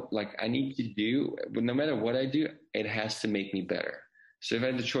I need to do, but no matter what I do, it has to make me better. So if I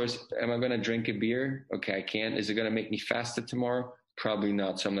had the choice, am I going to drink a beer? Okay, I can. Is it going to make me faster tomorrow? Probably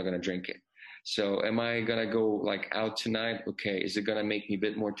not. So I'm not going to drink it. So am I going to go out tonight? Okay. Is it going to make me a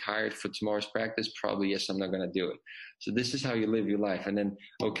bit more tired for tomorrow's practice? Probably yes. I'm not going to do it. So this is how you live your life. And then,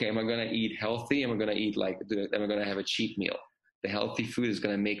 okay, am I going to eat healthy? Am I going to eat am I going to have a cheat meal? The healthy food is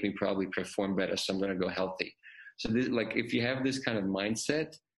going to make me probably perform better. So I'm going to go healthy. So this, if you have this kind of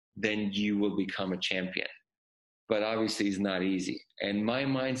mindset, then you will become a champion. But obviously it's not easy. And my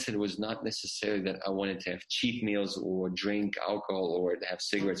mindset was not necessarily that I wanted to have cheat meals or drink alcohol or to have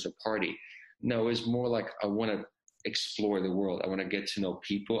cigarettes or party. No, it's more like I want to explore the world. I want to get to know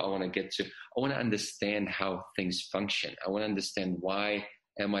people. I want to understand how things function. I want to understand why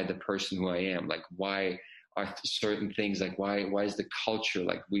am I the person who I am? Why are certain things, why is the culture,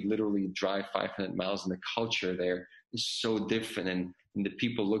 we literally drive 500 miles and the culture there is so different. And the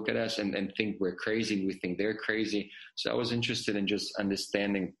people look at us and think we're crazy. We think they're crazy. So I was interested in just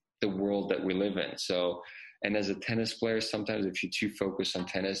understanding the world that we live in. So, and as a tennis player, sometimes if you're too focused on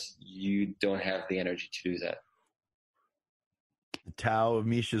tennis, you don't have the energy to do that. The Tao of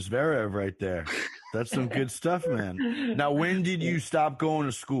Mischa Zverev right there. That's some good stuff, man. Now, when did you stop going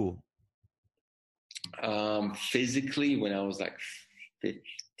to school? Physically, when I was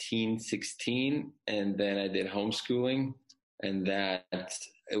 15, 16, and then I did homeschooling, and that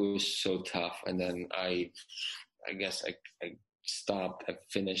it was so tough. And then I guess I stopped, I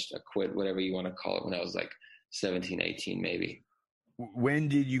finished, I quit, whatever you want to call it, when I was 17, 18, maybe. When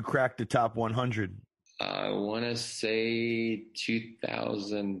did you crack the top 100? I want to say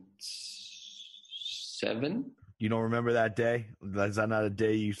 2007. You don't remember that day? Is that not a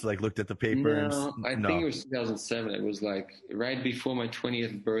day you looked at the paper? No, I think it was 2007. It was right before my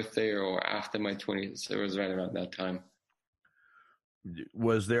 20th birthday or after my 20th. So it was right around that time.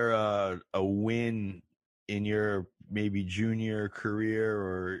 Was there a win in your maybe junior career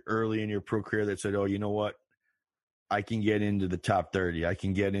or early in your pro career that said, oh, you know what? I can get into the top 30. I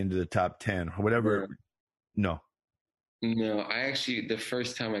can get into the top 10 or whatever. No. No, I actually, the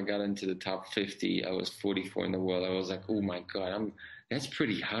first time I got into the top 50, I was 44 in the world. I was like, oh my God, that's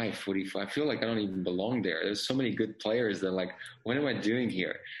pretty high, 44. I feel like I don't even belong there. There's so many good players that what am I doing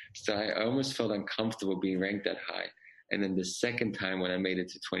here? So I almost felt uncomfortable being ranked that high. And then the second time when I made it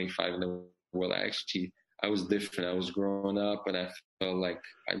to 25 in the world, I was different. I was growing up and I felt like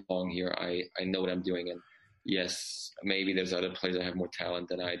I belong here. I know what I'm doing. And yes, maybe there's other players that have more talent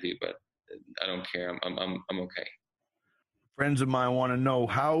than I do, but I don't care. I'm okay. Friends of mine want to know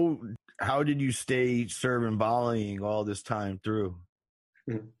how did you stay serving volleying all this time through?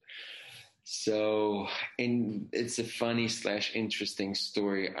 So, it's a funny / interesting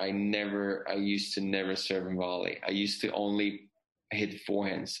story. I used to never serve in volley. I used to only hit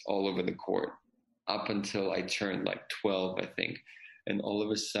forehands all over the court up until I turned 12, I think. And all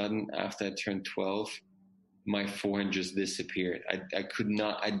of a sudden, after I turned 12, my forehand just disappeared. I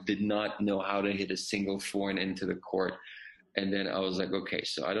did not know how to hit a single forehand into the court. And then I was like, okay,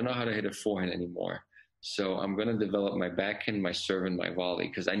 so I don't know how to hit a forehand anymore. So I'm going to develop my backhand, my serve, and my volley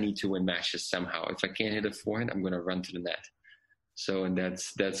because I need to win matches somehow. If I can't hit a forehand, I'm going to run to the net. So, and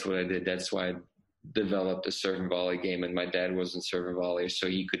that's what I did. That's why I developed a serve and volley game. And my dad wasn't serve and volley, so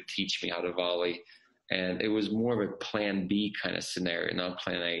he could teach me how to volley. And it was more of a plan B kind of scenario, not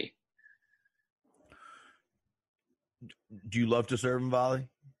plan A. Do you love to serve and volley?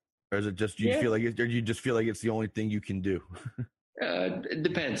 Or is it just you feel like it's the only thing you can do? It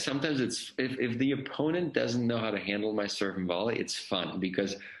depends. Sometimes it's if the opponent doesn't know how to handle my serve and volley, it's fun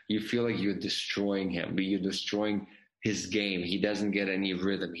because you feel like you're destroying him, but you're destroying his game. He doesn't get any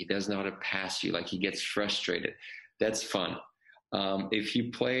rhythm. He doesn't know how to pass you. Like, he gets frustrated. That's fun. If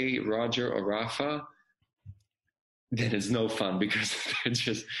you play Roger or Rafa, then it's no fun because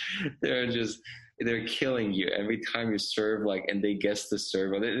they're killing you every time you serve, like, and they guess the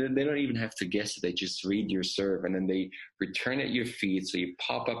serve. They don't even have to guess it. They just read your serve, and then they return at your feet. So you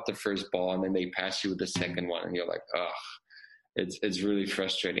pop up the first ball, and then they pass you with the second one, and you're like, ugh. It's really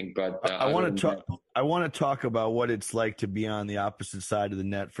frustrating. But I want to talk about what it's like to be on the opposite side of the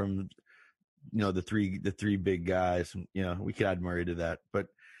net from, the three big guys. We could add Murray to that, but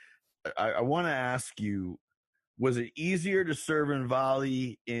I want to ask you, was it easier to serve and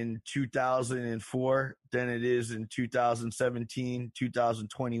volley in 2004 than it is in 2017,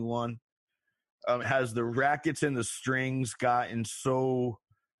 2021? Has the rackets and the strings gotten so,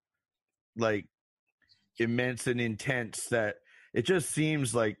 like, immense and intense that it just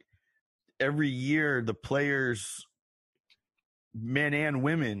seems like every year the players, men and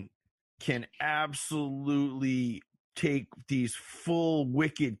women, can absolutely take these full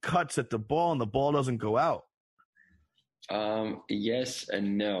wicked cuts at the ball and the ball doesn't go out? Yes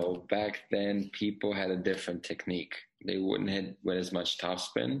and no. Back then, people had a different technique. They wouldn't hit with as much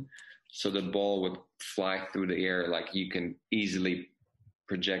topspin, so the ball would fly through the air. Like, you can easily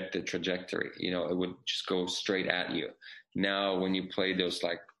project the trajectory. It would just go straight at you. Now, when you play those,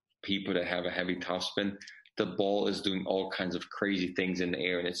 like, people that have a heavy topspin, the ball is doing all kinds of crazy things in the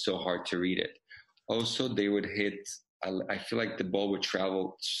air, and it's so hard to read it. Also, they would hit. I feel like the ball would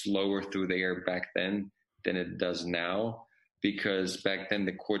travel slower through the air back then than it does now, because back then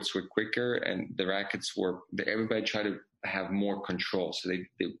the courts were quicker and the rackets everybody tried to have more control. So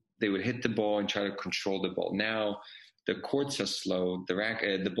they would hit the ball and try to control the ball. Now the courts are slow,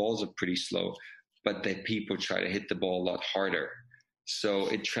 the balls are pretty slow, but the people try to hit the ball a lot harder. So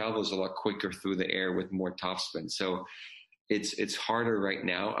it travels a lot quicker through the air with more topspin. So it's harder right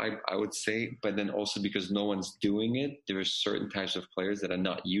now, I would say, but then also because no one's doing it, there are certain types of players that are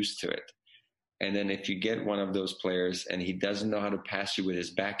not used to it. And then if you get one of those players and he doesn't know how to pass you with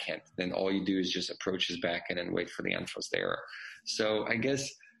his backhand, then all you do is just approach his backhand and wait for the unforced error. So I guess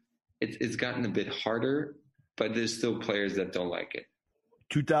it's gotten a bit harder, but there's still players that don't like it.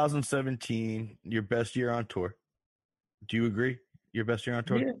 2017, your best year on tour. Do you agree? Your best year on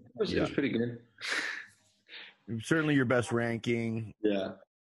tour? Yeah, it was pretty good. Certainly your best ranking. Yeah.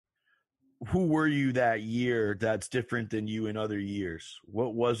 Who were you that year that's different than you in other years?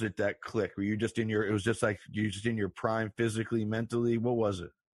 What was it that clicked? Were you just it was just like you just in your prime physically, mentally? What was it?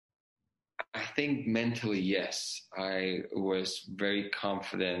 I think mentally, yes. I was very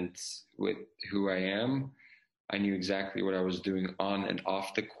confident with who I am. I knew exactly what I was doing on and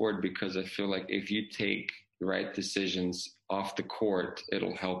off the court, because I feel like if you take the right decisions off the court,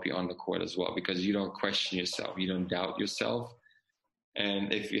 it'll help you on the court as well, because you don't question yourself. You don't doubt yourself.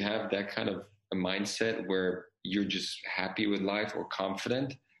 And if you have that kind of a mindset where you're just happy with life or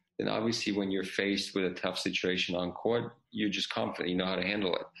confident, then obviously when you're faced with a tough situation on court, you're just confident, you know how to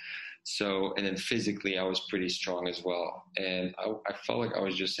handle it. So, and then physically, I was pretty strong as well. And I felt like I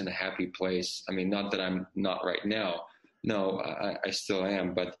was just in a happy place. I mean, not that I'm not right now. No, I still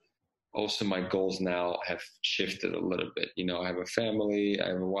am. But also my goals now have shifted a little bit. I have a family, I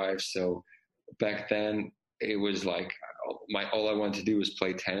have a wife. So back then, it was like all I wanted to do was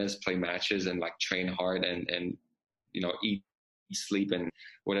play tennis, play matches, and like train hard and eat, sleep, and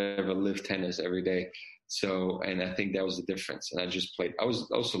whatever, live tennis every day. So, and I think that was the difference. And I just played. I was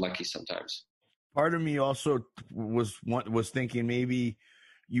also lucky sometimes. Part of me also was thinking maybe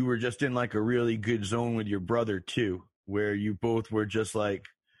you were just in like a really good zone with your brother too, where you both were just like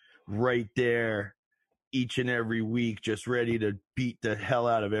right there each and every week, just ready to beat the hell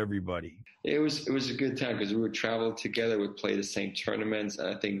out of everybody. It was a good time because we would travel together, would play the same tournaments, and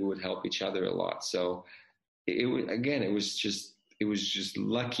I think we would help each other a lot. So it was just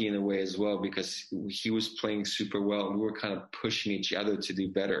lucky in a way as well, because he was playing super well and we were kind of pushing each other to do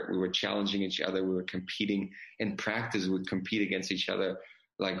better. We were challenging each other. We were competing in practice. We would compete against each other.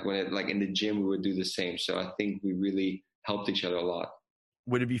 Like in the gym, we would do the same. So I think we really helped each other a lot.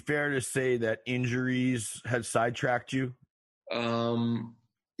 Would it be fair to say that injuries had sidetracked you?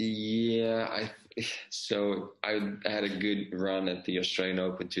 Yeah. So I had a good run at the Australian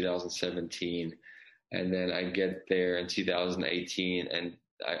Open 2017. And then I get there in 2018 and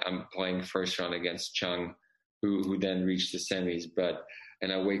I'm playing first round against Chung, who then reached the semis.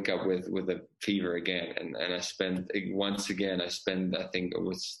 And I wake up with a fever again. And I spend, I think it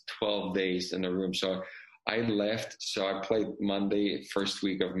was 12 days in a room. So I left. So I played Monday, first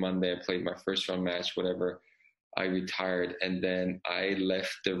week of Monday, I played my first round match, whatever. I retired, and then I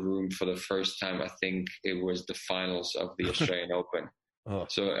left the room for the first time. I think it was the finals of the Australian Open. Oh.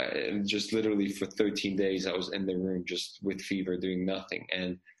 So just literally for 13 days, I was in the room just with fever, doing nothing.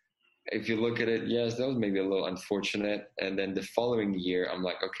 And if you look at it, yes, that was maybe a little unfortunate. And then the following year, I'm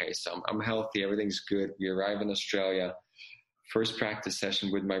like, okay, so I'm healthy, everything's good. We arrive in Australia, first practice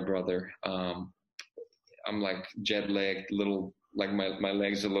session with my brother. I'm like jet lagged, little, like my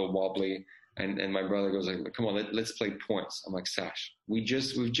legs are a little wobbly. And my brother goes like, come on, let's play points. I'm like, Sash, we've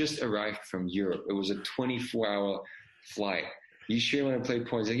just arrived from Europe. It was a 24-hour flight. You sure want to play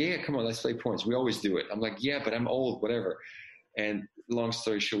points? Like, yeah, come on, let's play points. We always do it. I'm like, yeah, but I'm old, whatever. And long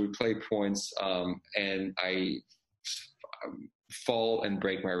story short, we play points, and I fall and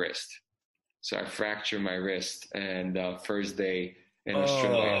break my wrist. So I fracture my wrist, and first day in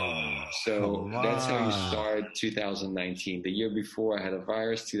Australia. So that's how you start 2019. The year before I had a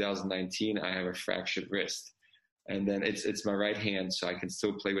virus, 2019, I have a fractured wrist. And then it's my right hand, so I can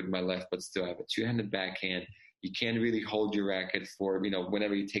still play with my left, but still have a two-handed backhand. You can't really hold your racket for,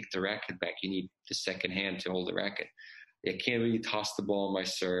 whenever you take the racket back, you need the second hand to hold the racket. I can't really toss the ball on my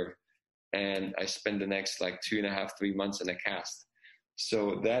serve. And I spend the next 2.5, 3 months in a cast.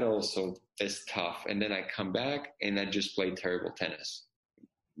 So that also is tough. And then I come back and I just play terrible tennis,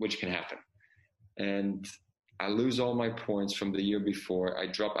 which can happen. And I lose all my points from the year before. I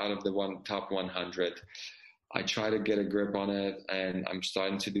drop out of the top 100. I try to get a grip on it, and I'm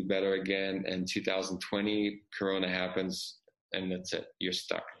starting to do better again. And 2020, Corona happens, and that's it. You're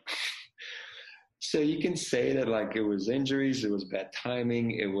stuck. So you can say that it was injuries, it was bad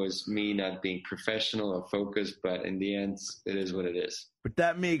timing, it was me not being professional or focused, but in the end, it is what it is. But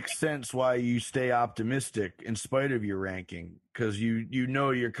that makes sense why you stay optimistic in spite of your ranking, because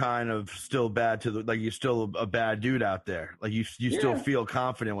you're kind of still bad to you're still a bad dude out there. You still feel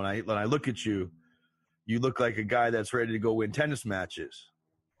confident when I look at you. You look like a guy that's ready to go win tennis matches.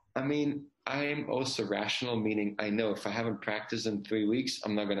 I mean, I'm also rational, meaning I know if I haven't practiced in 3 weeks,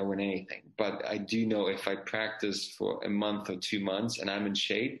 I'm not going to win anything. But I do know if I practice for a month or 2 months and I'm in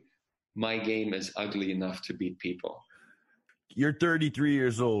shape, my game is ugly enough to beat people. You're 33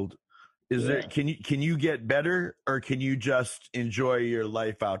 years old. Can you get better, or can you just enjoy your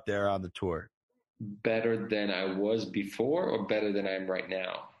life out there on the tour? Better than I was before, or better than I am right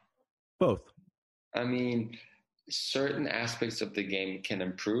now? Both. I mean, certain aspects of the game can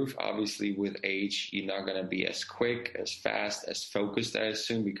improve. Obviously, with age, you're not going to be as quick, as fast, as focused, I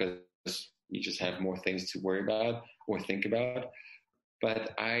assume, because you just have more things to worry about or think about.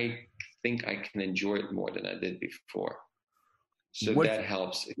 But I think I can enjoy it more than I did before. So that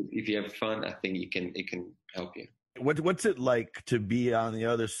helps. If you have fun, I think it can help you. What's it like to be on the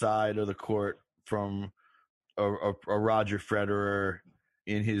other side of the court from a Roger Federer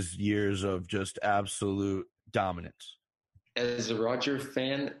in his years of just absolute dominance? As a Roger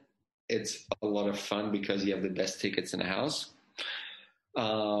fan, it's a lot of fun because you have the best tickets in the house.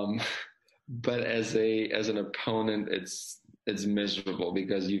 But as an opponent, it's miserable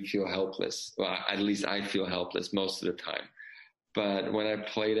because you feel helpless. Well, at least I feel helpless most of the time. But when I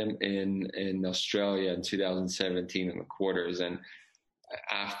played him in Australia in 2017 in the quarters, and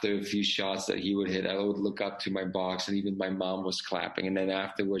after a few shots that he would hit, I would look up to my box, and even my mom was clapping. And then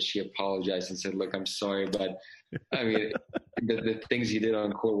afterwards, she apologized and said, "Look, I'm sorry, but I mean, the things he did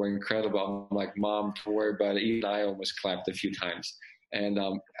on court were incredible." I'm like, "Mom, don't worry about it." Even I almost clapped a few times. And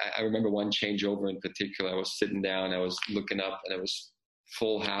I remember one changeover in particular. I was sitting down, I was looking up, and it was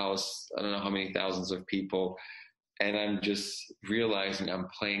full house. I don't know how many thousands of people. And I'm just realizing I'm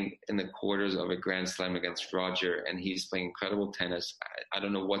playing in the quarters of a Grand Slam against Roger, and he's playing incredible tennis. I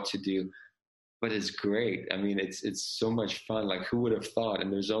don't know what to do, but it's great. I mean, it's so much fun. Who would have thought?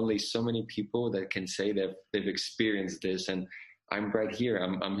 And there's only so many people that can say that they've experienced this. And I'm right here.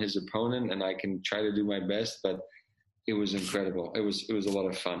 I'm his opponent, and I can try to do my best. But it was incredible. It was a lot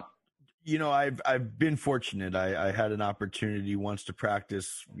of fun. I've been fortunate. I had an opportunity once to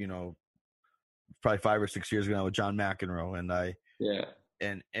practice. Probably 5 or 6 years ago with John McEnroe,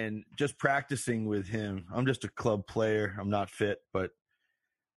 and just practicing with him. I'm just a club player. I'm not fit, but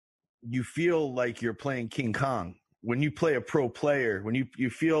you feel like you're playing King Kong when you play a pro player. When you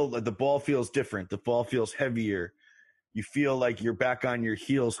feel that the ball feels different, the ball feels heavier. You feel like you're back on your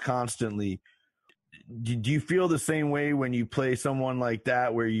heels constantly. Do you feel the same way when you play someone like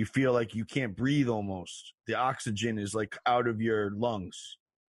that, where you feel like you can't breathe almost? The oxygen is out of your lungs.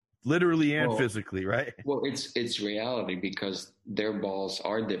 Literally and physically, right? Well, it's reality because their balls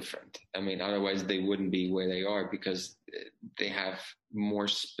are different. I mean, otherwise they wouldn't be where they are because they have more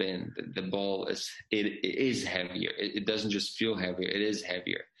spin. The ball is heavier. It doesn't just feel heavier; it is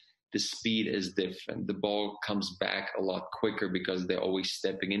heavier. the speed is different. The ball comes back a lot quicker because they're always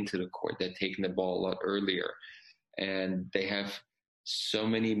stepping into the court. They're taking the ball a lot earlier, and they have so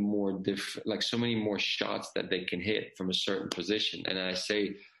many more so many more shots that they can hit from a certain position. And I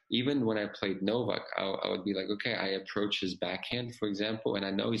say, even when I played Novak, I would be like, okay, I approach his backhand, for example, and I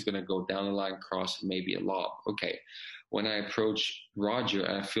know he's going to go down the line, cross, and maybe a lob. Okay. When I approach Roger,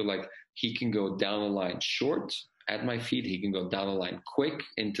 and I feel like he can go down the line short at my feet, he can go down the line quick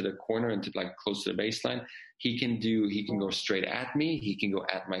into the corner, into like close to the baseline. He can go straight at me. He can go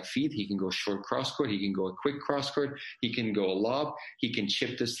at my feet. He can go short cross court. He can go a quick cross court. He can go a lob. He can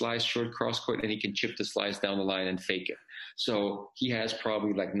chip the slice short cross court, and he can chip the slice down the line and fake it. So he has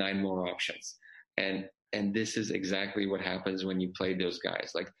probably like 9 more options. And this is exactly what happens when you play those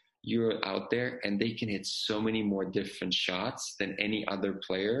guys. Like, you're out there and they can hit so many more different shots than any other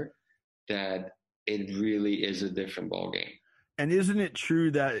player that it really is a different ball game. And isn't it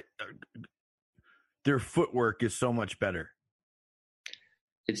true that their footwork is so much better?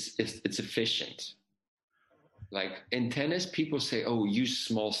 It's efficient. Like in tennis, people say, oh, use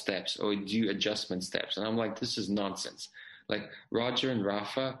small steps or do adjustment steps. And I'm like, this is nonsense. Like Roger and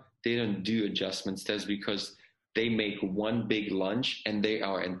Rafa, they don't do adjustment steps because they make one big lunge and they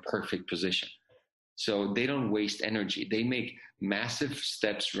are in perfect position. So they don't waste energy. They make massive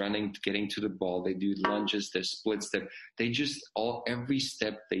steps running, getting to the ball. They do lunges, they split step. Every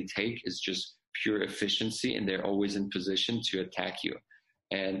step they take is just pure efficiency, and they're always in position to attack you.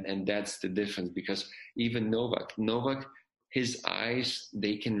 And that's the difference, because even Novak, his eyes,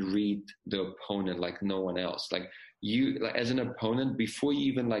 they can read the opponent like no one else. Like you, like as an opponent, before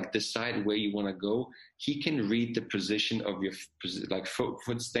you even like decide where you want to go, he can read the position of your like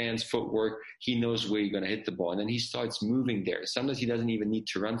foot stance, footwork. He knows where you're going to hit the ball, and then he starts moving there. Sometimes he doesn't even need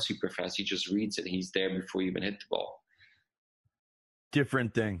to run super fast. He just reads it. He's there before you even hit the ball.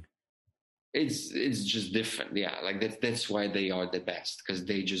 Different thing. It's just different. Yeah, like that's why they are the best, because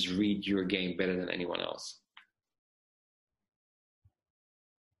they just read your game better than anyone else.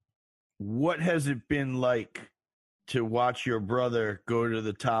 What has it been like to watch your brother go to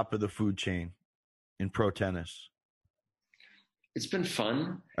the top of the food chain in pro tennis? It's been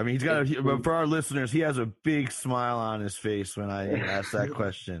fun. I mean, but for our listeners, he has a big smile on his face when I ask that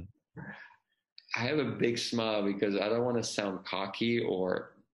question. I have a big smile because I don't want to sound cocky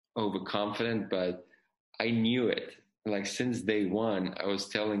or overconfident, but I knew it. Like since day one, I was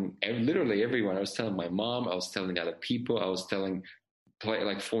telling literally everyone. I was telling my mom. I was telling other people. I was telling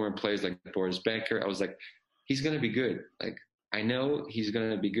former players like Boris Becker. I was like, he's going to be good. Like, I know he's going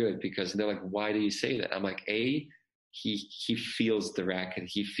to be good, because they're like, why do you say that? I'm like, he feels the racket.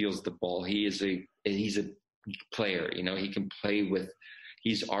 He feels the ball. He's a player, he can play with,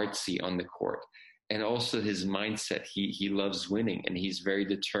 he's artsy on the court. And also his mindset, he loves winning, and he's very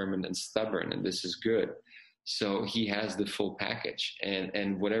determined and stubborn, and this is good. So he has the full package,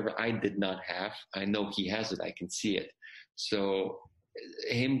 and whatever I did not have, I know he has it. I can see it. So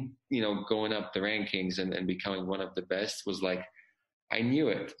him, going up the rankings and becoming one of the best was like, I knew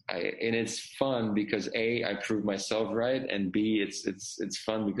it. And it's fun because A, I proved myself right, and B, it's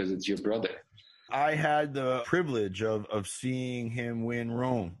fun because it's your brother. I had the privilege of seeing him win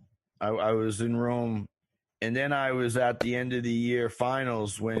Rome. I was in Rome, and then I was at the end of the year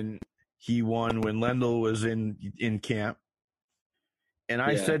finals when he won, when Lendl was in camp. And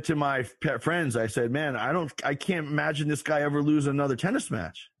I said to my friends, I said, man, I can't imagine this guy ever lose another tennis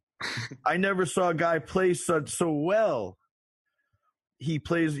match. I never saw a guy play so well. He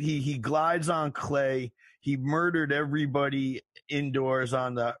glides on clay. He murdered everybody indoors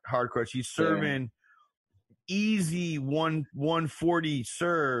on the hard courts. He's serving easy 140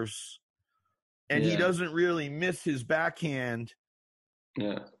 serves, and he doesn't really miss his backhand.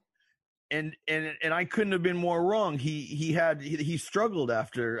 Yeah. And I couldn't have been more wrong. He struggled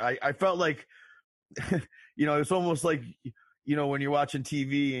after. I felt like, it's almost like, when you're watching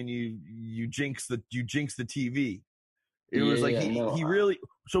TV and you jinx the TV. It was like he really.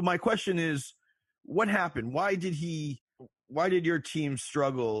 So my question is, what happened? Why did your team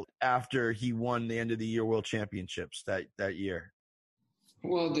struggle after he won the end of the year World Championships that year?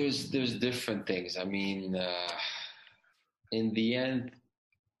 Well, there's different things. I mean, in the end,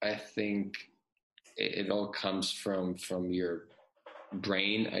 I think it all comes from your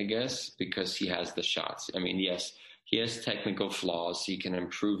brain, I guess, because he has the shots. I mean, yes, he has technical flaws. He can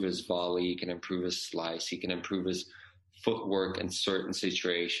improve his volley. He can improve his slice. He can improve his footwork in certain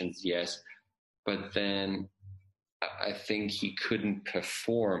situations, yes. But then I think he couldn't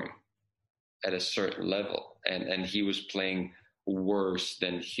perform at a certain level, and he was playing worse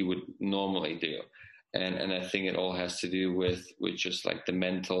than he would normally do. And I think it all has to do with just like the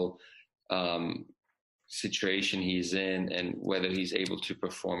mental situation he's in, and whether he's able to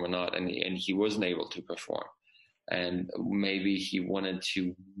perform or not. And he wasn't able to perform, and maybe he wanted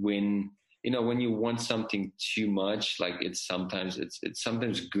to win. When you want something too much, like it's sometimes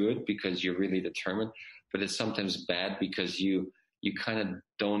good because you're really determined, but it's sometimes bad because you kind of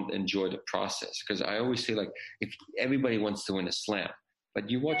don't enjoy the process. Because I always say, like, if everybody wants to win a slam,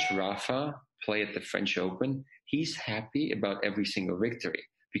 but you watch Rafa play at the French Open, he's happy about every single victory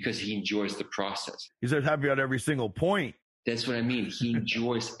because he enjoys the process. He's happy about every single point. That's what I mean. He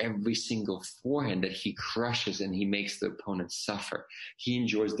enjoys every single forehand that he crushes, and he makes the opponent suffer. He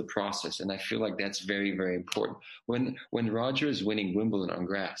enjoys the process. And I feel like that's very, very important. When Roger is winning Wimbledon on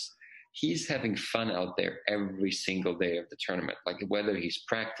grass, he's having fun out there every single day of the tournament. Like, whether he's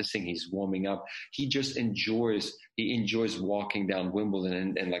practicing, he's warming up, he enjoys walking down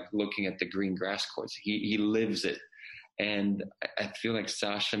Wimbledon and like looking at the green grass courts. He lives it. And I feel like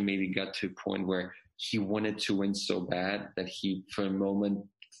Sasha maybe got to a point where he wanted to win so bad that he, for a moment,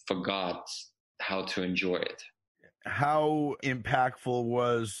 forgot how to enjoy it. How impactful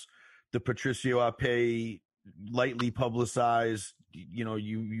was the Patricio Ape lightly publicized,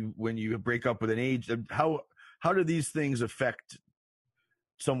 you when you break up with an age? How do these things affect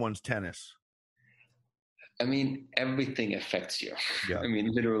someone's tennis? I mean, everything affects you. Yeah. I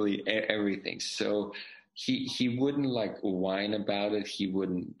mean, literally everything. So he wouldn't like whine about it. He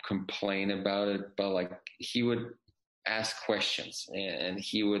wouldn't complain about it, but like he would ask questions, and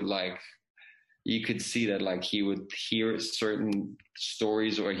he would like, you could see that like he would hear certain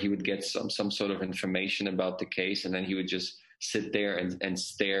stories, or he would get some sort of information about the case, and then he would just sit there and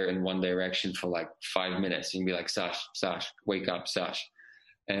stare in one direction for like 5 minutes and be like, Sash, wake up, Sash.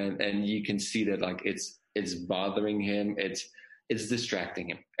 And you can see that like it's bothering him. It's distracting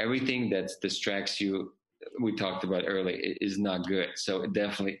him. Everything that distracts you, we talked about earlier, is not good. So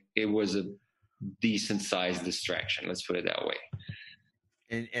it was a decent sized distraction. Let's put it that way.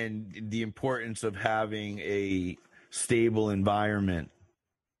 And the importance of having a stable environment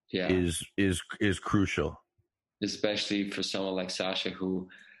is crucial, especially for someone like Sasha, who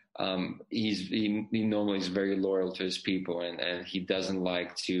he normally is very loyal to his people, and he doesn't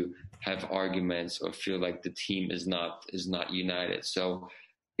like to have arguments or feel like the team is not united. So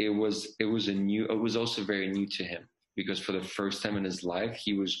it was also very new to him, because for the first time in his life,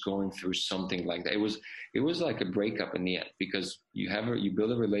 he was going through something like that. It was like a breakup in the end, because you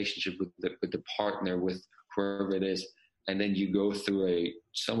build a relationship with the partner, with whoever it is, and then you go through a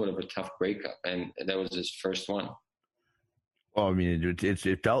somewhat of a tough breakup, and that was his first one. Well, I mean,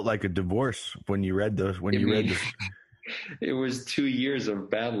 it felt like a divorce when you read this. It was 2 years of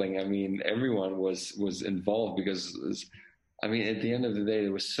battling. I mean, everyone was involved, because at the end of the day,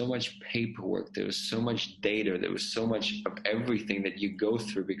 there was so much paperwork, there was so much data, there was so much of everything that you go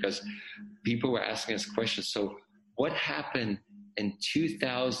through, because people were asking us questions. So what happened in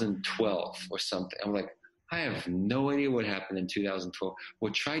 2012 or something? I'm like, I have no idea what happened in 2012.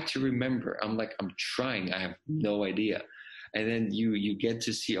 Well, try to remember. I'm like, I'm trying. I have no idea. And then you get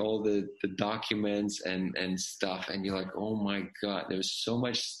to see all the documents and stuff, and you're like, oh my God, there's so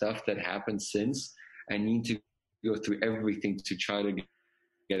much stuff that happened since. I need to go through everything to try to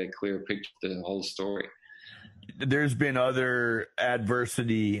get a clear picture of the whole story. There's been other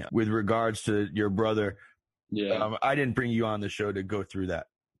adversity with regards to your brother. Yeah. I didn't bring you on the show to go through that,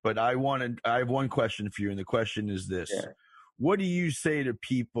 but I have one question for you, and the question is this. Yeah. What do you say to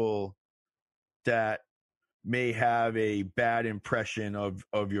people that may have a bad impression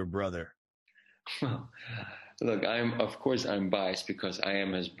of your brother? Well, look, I'm biased because I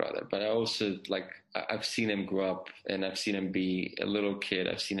am his brother, but I also, like, I've seen him grow up, and I've seen him be a little kid.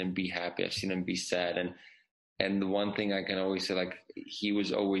 I've seen him be happy. I've seen him be sad. And the one thing I can always say, like, he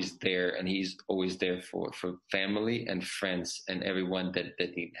was always there, and he's always there for family and friends and everyone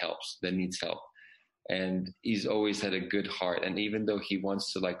that needs help. And he's always had a good heart. And even though he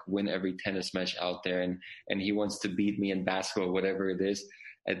wants to like win every tennis match out there, and he wants to beat me in basketball, whatever it is,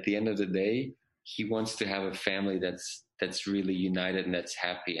 at the end of the day, he wants to have a family that's really united and that's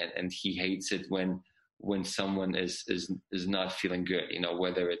happy. And he hates it when someone is not feeling good,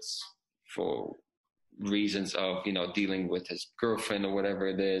 whether it's for reasons of, dealing with his girlfriend or whatever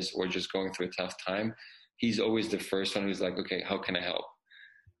it is, or just going through a tough time. He's always the first one who's like, okay, how can I help?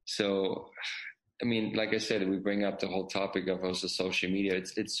 So, I mean, like I said, we bring up the whole topic of also social media.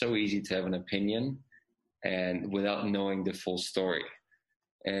 It's so easy to have an opinion and without knowing the full story.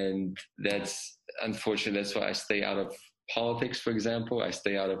 And that's unfortunate. That's why I stay out of politics, for example. I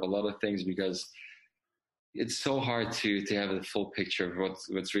stay out of a lot of things, because it's so hard to have the full picture of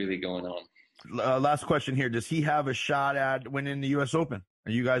what's really going on. Last question here. Does he have a shot at winning the U.S. Open?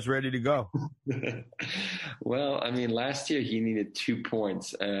 Are you guys ready to go? Well, I mean, last year he needed 2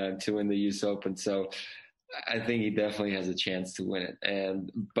 points to win the U.S. Open, so I think he definitely has a chance to win it.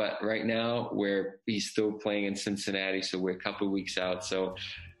 But right now, he's still playing in Cincinnati, so we're a couple of weeks out. So,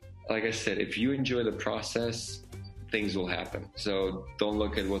 like I said, if you enjoy the process, things will happen. So don't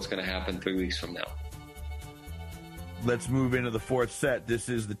look at what's going to happen 3 weeks from now. Let's move into the fourth set. This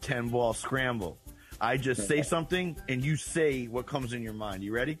is the 10-ball scramble. I just say something, and you say what comes in your mind.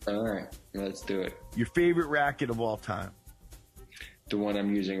 You ready? All right, let's do it. Your favorite racket of all time? The one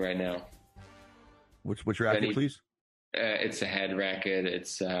I'm using right now. Which racket, please? It's a head racket.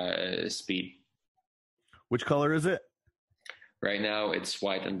 It's Speed. Which color is it? Right now, it's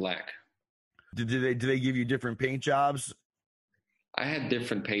white and black. Do they give you different paint jobs? I had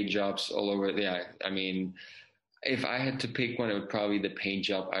different paint jobs all over. Yeah, I mean, if I had to pick one, it would probably be the paint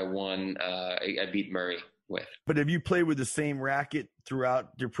job I won. I beat Murray with. But have you played with the same racket throughout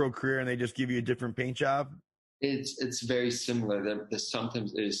your pro career, and they just give you a different paint job? It's very similar. There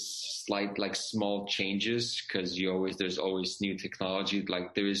sometimes is slight small changes because there's always new technology.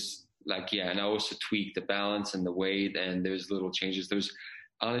 And I also tweak the balance and the weight, and there's little changes.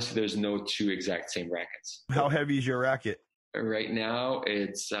 There's no two exact same rackets. How heavy is your racket? Right now,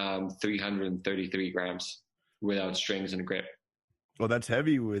 it's 333 grams without strings and grip. Well, that's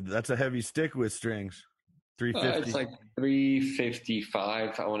heavy. That's a heavy stick with strings. 350. It's like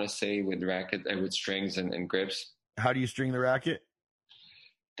 355, I want to say, with racket and with strings and grips. How do you string the racket?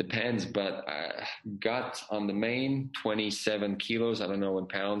 Depends, but gut on the main, 27 kilos, I don't know in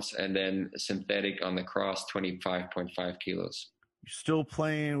pounds, and then synthetic on the cross, 25.5 kilos. You're still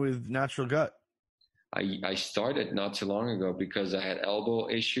playing with natural gut? I started not too long ago because I had elbow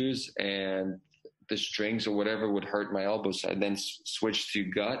issues and the strings or whatever would hurt my elbows. I then switched to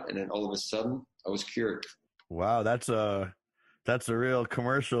gut, and then all of a sudden I was cured. Wow, that's a real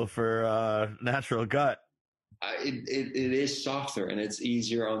commercial for natural gut. It is softer and it's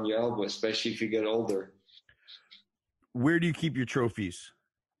easier on your elbow, especially if you get older. Where do you keep your trophies?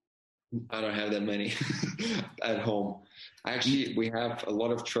 I don't have that many at home. Actually, we have a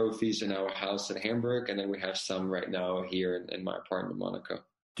lot of trophies in our house in Hamburg, and then we have some right now here in my apartment in Monaco.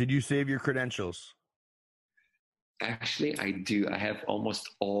 Did you save your credentials? Actually, I do. I have almost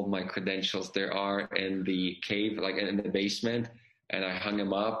all my credentials. There are in the cave, like in the basement, and I hung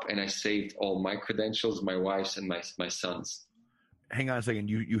them up, and I saved all my credentials, my wife's and my son's. Hang on a second.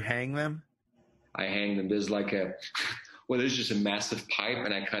 You hang them? I hang them. There's there's just a massive pipe,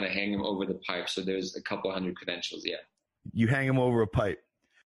 and I kind of hang them over the pipe. So there's a couple 100 credentials, yeah. You hang them over a pipe?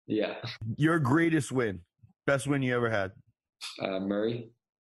 Yeah. Your greatest win, best win you ever had? Murray.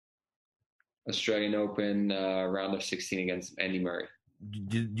 Australian Open, round of 16 against Andy Murray.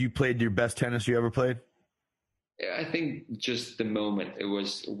 You played your best tennis you ever played? Yeah, I think just the moment. It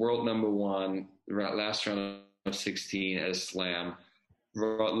was world number one, last round of 16 at a slam,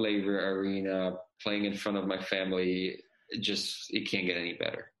 Rod Laver Arena, playing in front of my family. It can't get any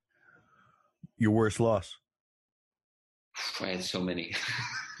better. Your worst loss? I had so many.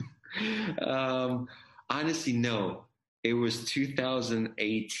 Honestly, no. It was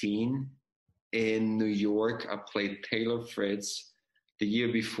 2018 in New York. I played Taylor Fritz. The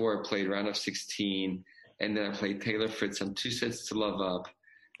year before, I played round of 16, and then I played Taylor Fritz on 2 sets to love up.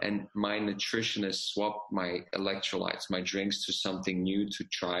 And my nutritionist swapped my electrolytes, my drinks, to something new to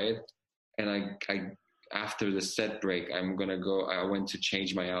try it. And I after the set break, I went to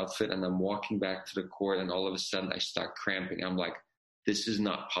change my outfit, and I'm walking back to the court, and all of a sudden I start cramping. I'm like, this is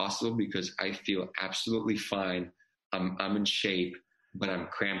not possible because I feel absolutely fine. I'm in shape, but I'm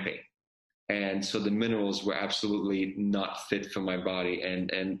cramping. And so the minerals were absolutely not fit for my body.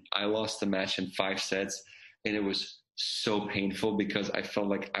 And I lost the match in 5 sets, and it was so painful because I felt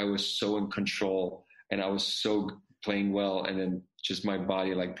like I was so in control and I was so playing well, and then just my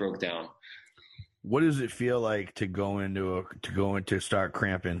body broke down. What does it feel like to start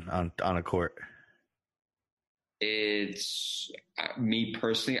cramping on a court? It's me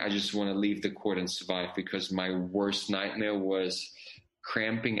personally. I just want to leave the court and survive, because my worst nightmare was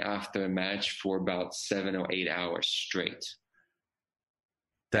cramping after a match for about 7 or 8 hours straight.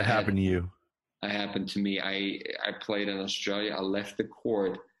 That happened to you? That happened to me. I played in Australia. I left the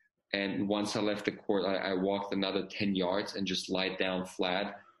court, and once I left the court, I walked another 10 yards and just lied down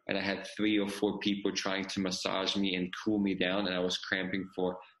flat. And I had 3 or 4 people trying to massage me and cool me down, and I was cramping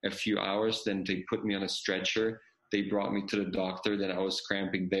for a few hours. Then they put me on a stretcher. They brought me to the doctor. Then I was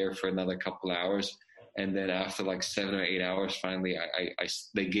cramping there for another couple hours. And then after 7 or 8 hours, finally,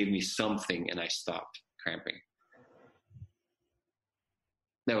 they gave me something, and I stopped cramping.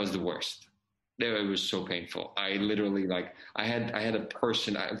 That was the worst. It was so painful. I literally I had a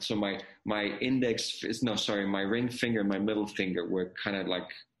person. So my my ring finger and my middle finger were kind of like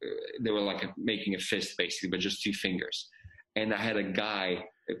they were like making a fist basically, but just two fingers. And I had a guy,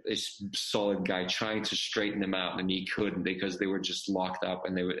 a solid guy, trying to straighten them out, and he couldn't because they were just locked up,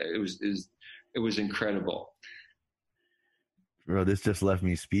 and it was incredible. Bro, this just left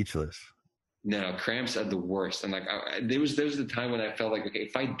me speechless. No, cramps are the worst. And there was the time when I felt like, okay,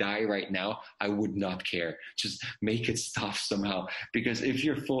 if I die right now, I would not care. Just make it stop somehow. Because if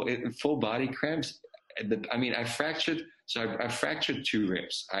you're full body cramps, I fractured. So I fractured 2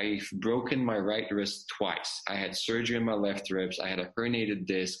 ribs. I've broken my right wrist twice. I had surgery on my left ribs. I had a herniated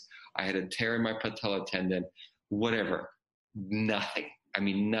disc. I had a tear in my patella tendon. Whatever. Nothing.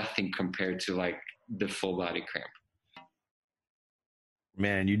 Nothing compared to like the full body cramp.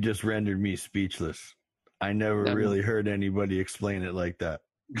 Man, you just rendered me speechless. I never really heard anybody explain it like that.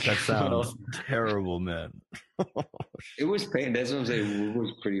 That sounds terrible, man. It was pain. That's what I'm saying. It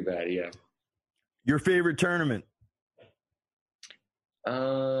was pretty bad, yeah. Your favorite tournament? It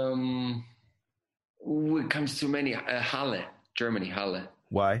comes to many. Halle, Germany, Halle.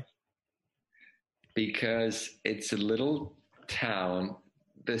 Why? Because it's a little town.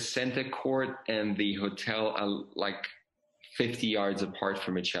 The center court and the hotel are like 50 yards apart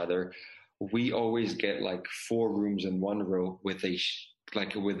from each other. We always get like 4 rooms in one row with a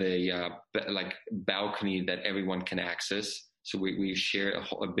balcony that everyone can access. So we share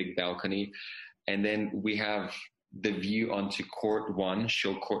a big balcony, and then we have the view onto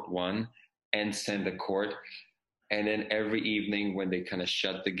show court 1 and center court. And then every evening when they kind of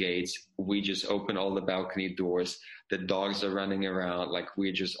shut the gates, we just open all the balcony doors. The dogs are running around. Like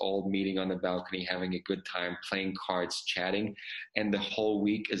we're just all meeting on the balcony, having a good time, playing cards, chatting. And the whole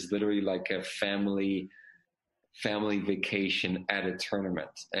week is literally like a family vacation at a tournament.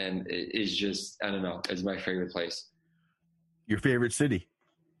 And it's just, I don't know, it's my favorite place. Your favorite city?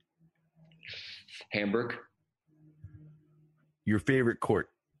 Hamburg. Your favorite court?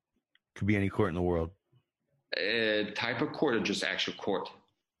 Could be any court in the world. Type of court or just actual court?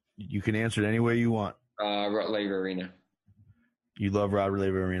 You can answer it any way you want. Rod Laver Arena. You love Rod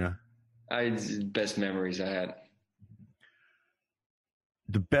Laver Arena? Best memories I had.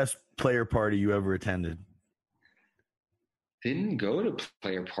 The best player party you ever attended? Didn't go to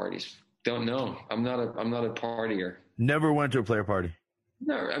player parties. Don't know. I'm not a partier. Never went to a player party?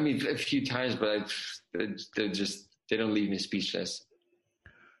 No, a few times, but they don't leave me speechless.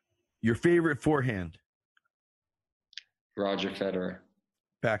 Your favorite forehand? Roger Federer.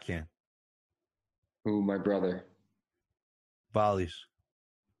 Backhand? Ooh, my brother. Volleys?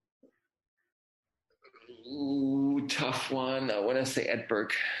 Ooh, tough one. I want to say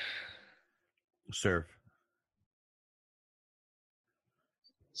Edberg. Serve?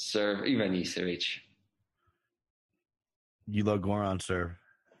 Ivan Isavic. You love Goran serve?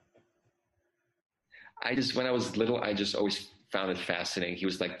 When I was little, I just always found it fascinating. He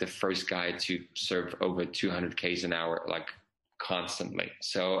was like the first guy to serve over 200 Ks an hour, like constantly.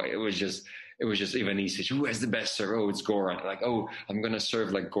 So it was just Ivan Isic. Who has the best serve? Oh, it's Goran. Like, oh, I'm going to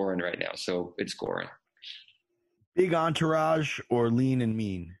serve like Goran right now. So it's Goran. Big entourage or lean and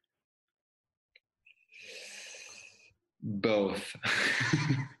mean? Both.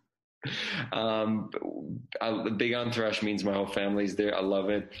 The big entourage means my whole family's there. I love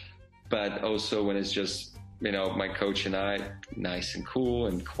it. But also when it's just, my coach and I, nice and cool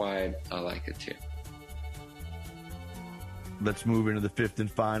and quiet, I like it too. Let's move into the 5th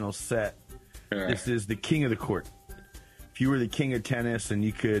and final set. Right. This is the king of the court. If you were the king of tennis and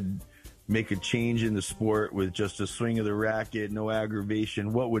you could make a change in the sport with just a swing of the racket, no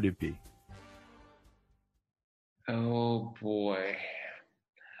aggravation, what would it be? Oh, boy.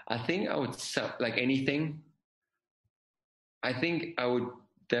 I think I would, like anything, I think I would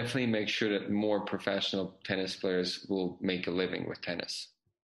definitely make sure that more professional tennis players will make a living with tennis.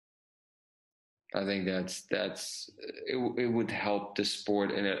 I think it would help the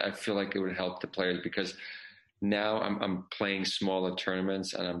sport, and I feel like it would help the players because now I'm playing smaller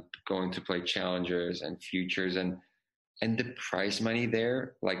tournaments and I'm going to play challengers and futures and the prize money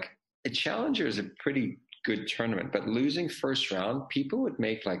there. Like a challenger is a pretty good tournament, but losing first round, people would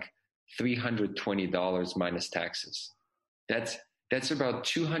make like $320 minus taxes. That's about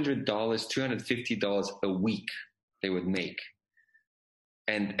 $200, $250 a week they would make.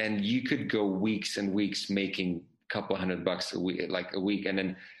 And you could go weeks and weeks making a couple $100 a week. And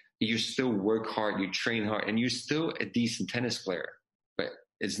then you still work hard, you train hard, and you're still a decent tennis player, but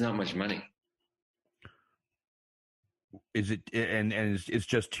it's not much money. Is it, and it's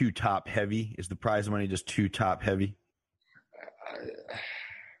just too top heavy? Is the prize money just too top heavy?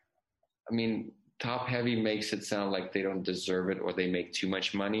 I mean, top heavy makes it sound like they don't deserve it or they make too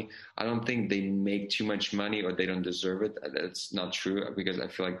much money. I don't think they make too much money or they don't deserve it. That's not true, because I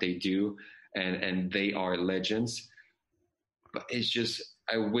feel like they do, and they are legends. But it's just,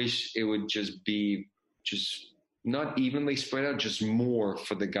 I wish it would just be just not evenly spread out, just more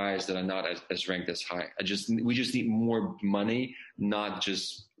for the guys that are not as ranked as high. We just need more money, not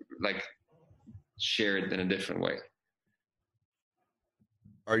just like share it in a different way.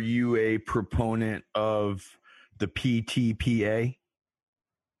 Are you a proponent of the PTPA?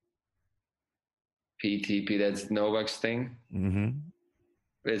 PTP, that's Novak's thing. Mm-hmm.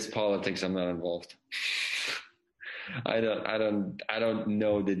 It's politics. I'm not involved. I don't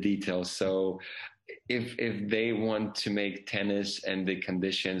know the details. So if they want to make tennis and the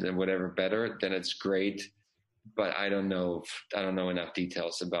conditions and whatever better, then it's great. But I don't know enough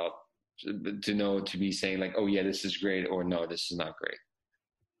details about to be saying like, oh yeah, this is great, or no, this is not great.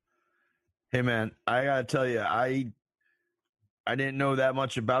 Hey man, I gotta tell you, I didn't know that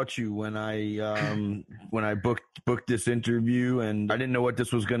much about you when I booked this interview, and I didn't know what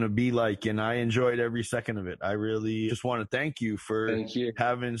this was going to be like, and I enjoyed every second of it. I really just want to thank you for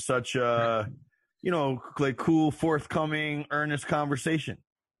having such a, like cool, forthcoming, earnest conversation.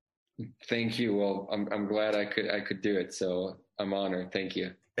 Thank you. Well, I'm glad I could do it. So I'm honored. Thank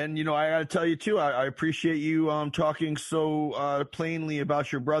you. And, I got to tell you too, I appreciate you talking so plainly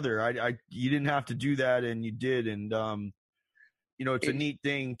about your brother. You didn't have to do that, and you did. And, it's a neat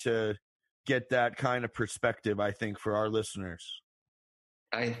thing to get that kind of perspective, I think, for our listeners.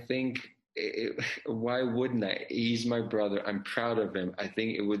 I think, why wouldn't I? He's my brother. I'm proud of him. I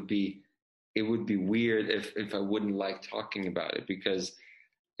think it would be weird if I wouldn't like talking about it, because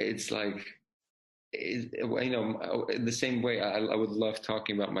it's like, the same way I would love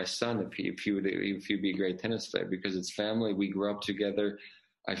talking about my son if he would be a great tennis player, because it's family. We grew up together.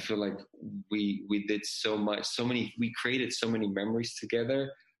 I feel like we did we created so many memories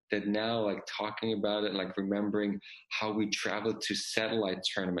together that now, like, talking about it, like remembering how we traveled to satellite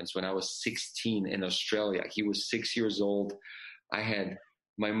tournaments when I was 16 in Australia. He was 6 years old. I had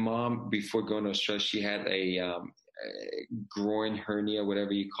my mom, before going to Australia, she had a groin hernia,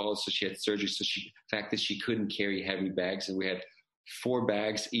 whatever you call it. So she had surgery. So the fact that she couldn't carry heavy bags, and we had 4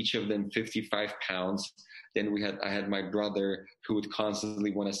 bags, each of them 55 pounds. Then I had my brother, who would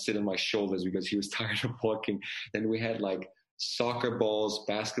constantly want to sit on my shoulders because he was tired of walking. Then we had like soccer balls,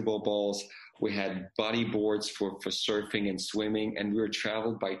 basketball balls. We had body boards for surfing and swimming. And we were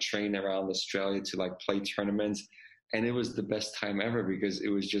traveled by train around Australia to like play tournaments. And it was the best time ever, because it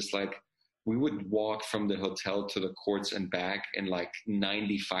was just like, we would walk from the hotel to the courts and back in like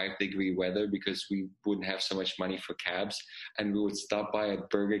 95-degree weather, because we wouldn't have so much money for cabs. And we would stop by at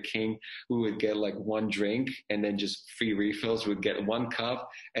Burger King. We would get like 1 drink and then just free refills. We'd get 1 cup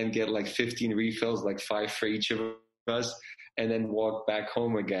and get like 15 refills, like 5 for each of us, and then walk back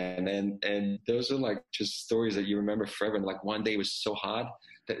home again. And those are like just stories that you remember forever. And like one day it was so hot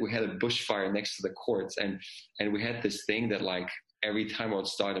that we had a bushfire next to the courts. And we had this thing that, like, every time I would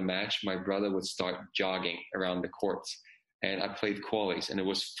start a match, my brother would start jogging around the courts. And I played qualies, and it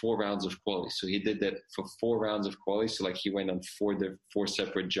was 4 rounds of qualies. So he did that for 4 rounds of qualies. So like he went on 4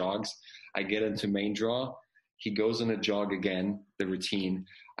 separate jogs. I get into main draw. He goes on a jog again, the routine.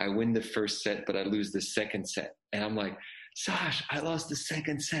 I win the first set, but I lose the second set. And I'm like, Sash, I lost the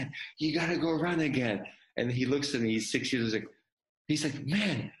second set. You got to go run again. And he looks at me, he's 6 years old. He's like,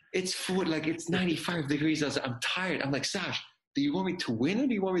 man, it's 95 degrees. I'm tired. I'm like, Sash, do you want me to win or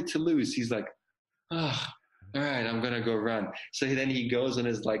do you want me to lose? He's like, oh, all right, I'm going to go run. So then he goes on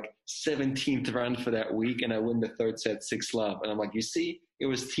his like 17th run for that week, and I win the 3rd set 6-love. And I'm like, you see, it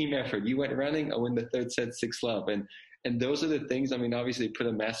was team effort. You went running, I win the 3rd set 6-love. And those are the things, I mean, obviously put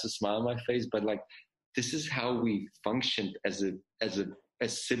a massive smile on my face, but like, this is how we functioned as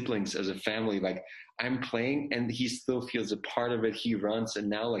siblings, as a family. Like, I'm playing and he still feels a part of it. He runs, and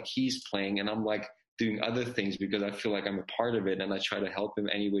now like he's playing and I'm like doing other things because I feel like I'm a part of it, and I try to help him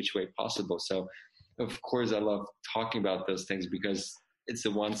any which way possible. So of course I love talking about those things, because it's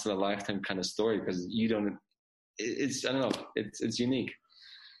a once in a lifetime kind of story, because I don't know, it's unique.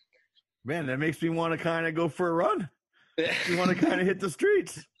 Man, that makes me want to kind of go for a run. You want to kind of hit the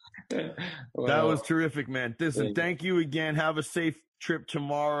streets. Well, that was terrific, man. Listen, thank you again. Have a safe trip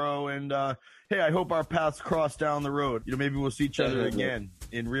tomorrow, and hey, I hope our paths cross down the road. Maybe we'll see each other again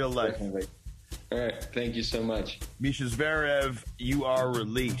in real life. Definitely. All right, thank you so much. Mischa Zverev, you are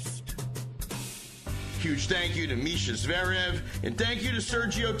released. Huge thank you to Mischa Zverev, and thank you to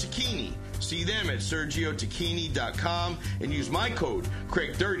Sergio Tacchini. See them at SergioTacchini.com and use my code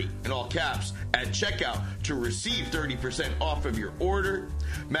Craig30 in all caps at checkout to receive 30% off of your order.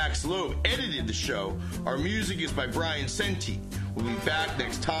 Max Loeb edited the show. Our music is by Brian Senti. We'll be back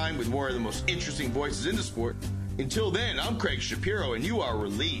next time with more of the most interesting voices in the sport. Until then, I'm Craig Shapiro, and you are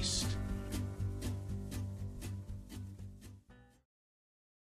released.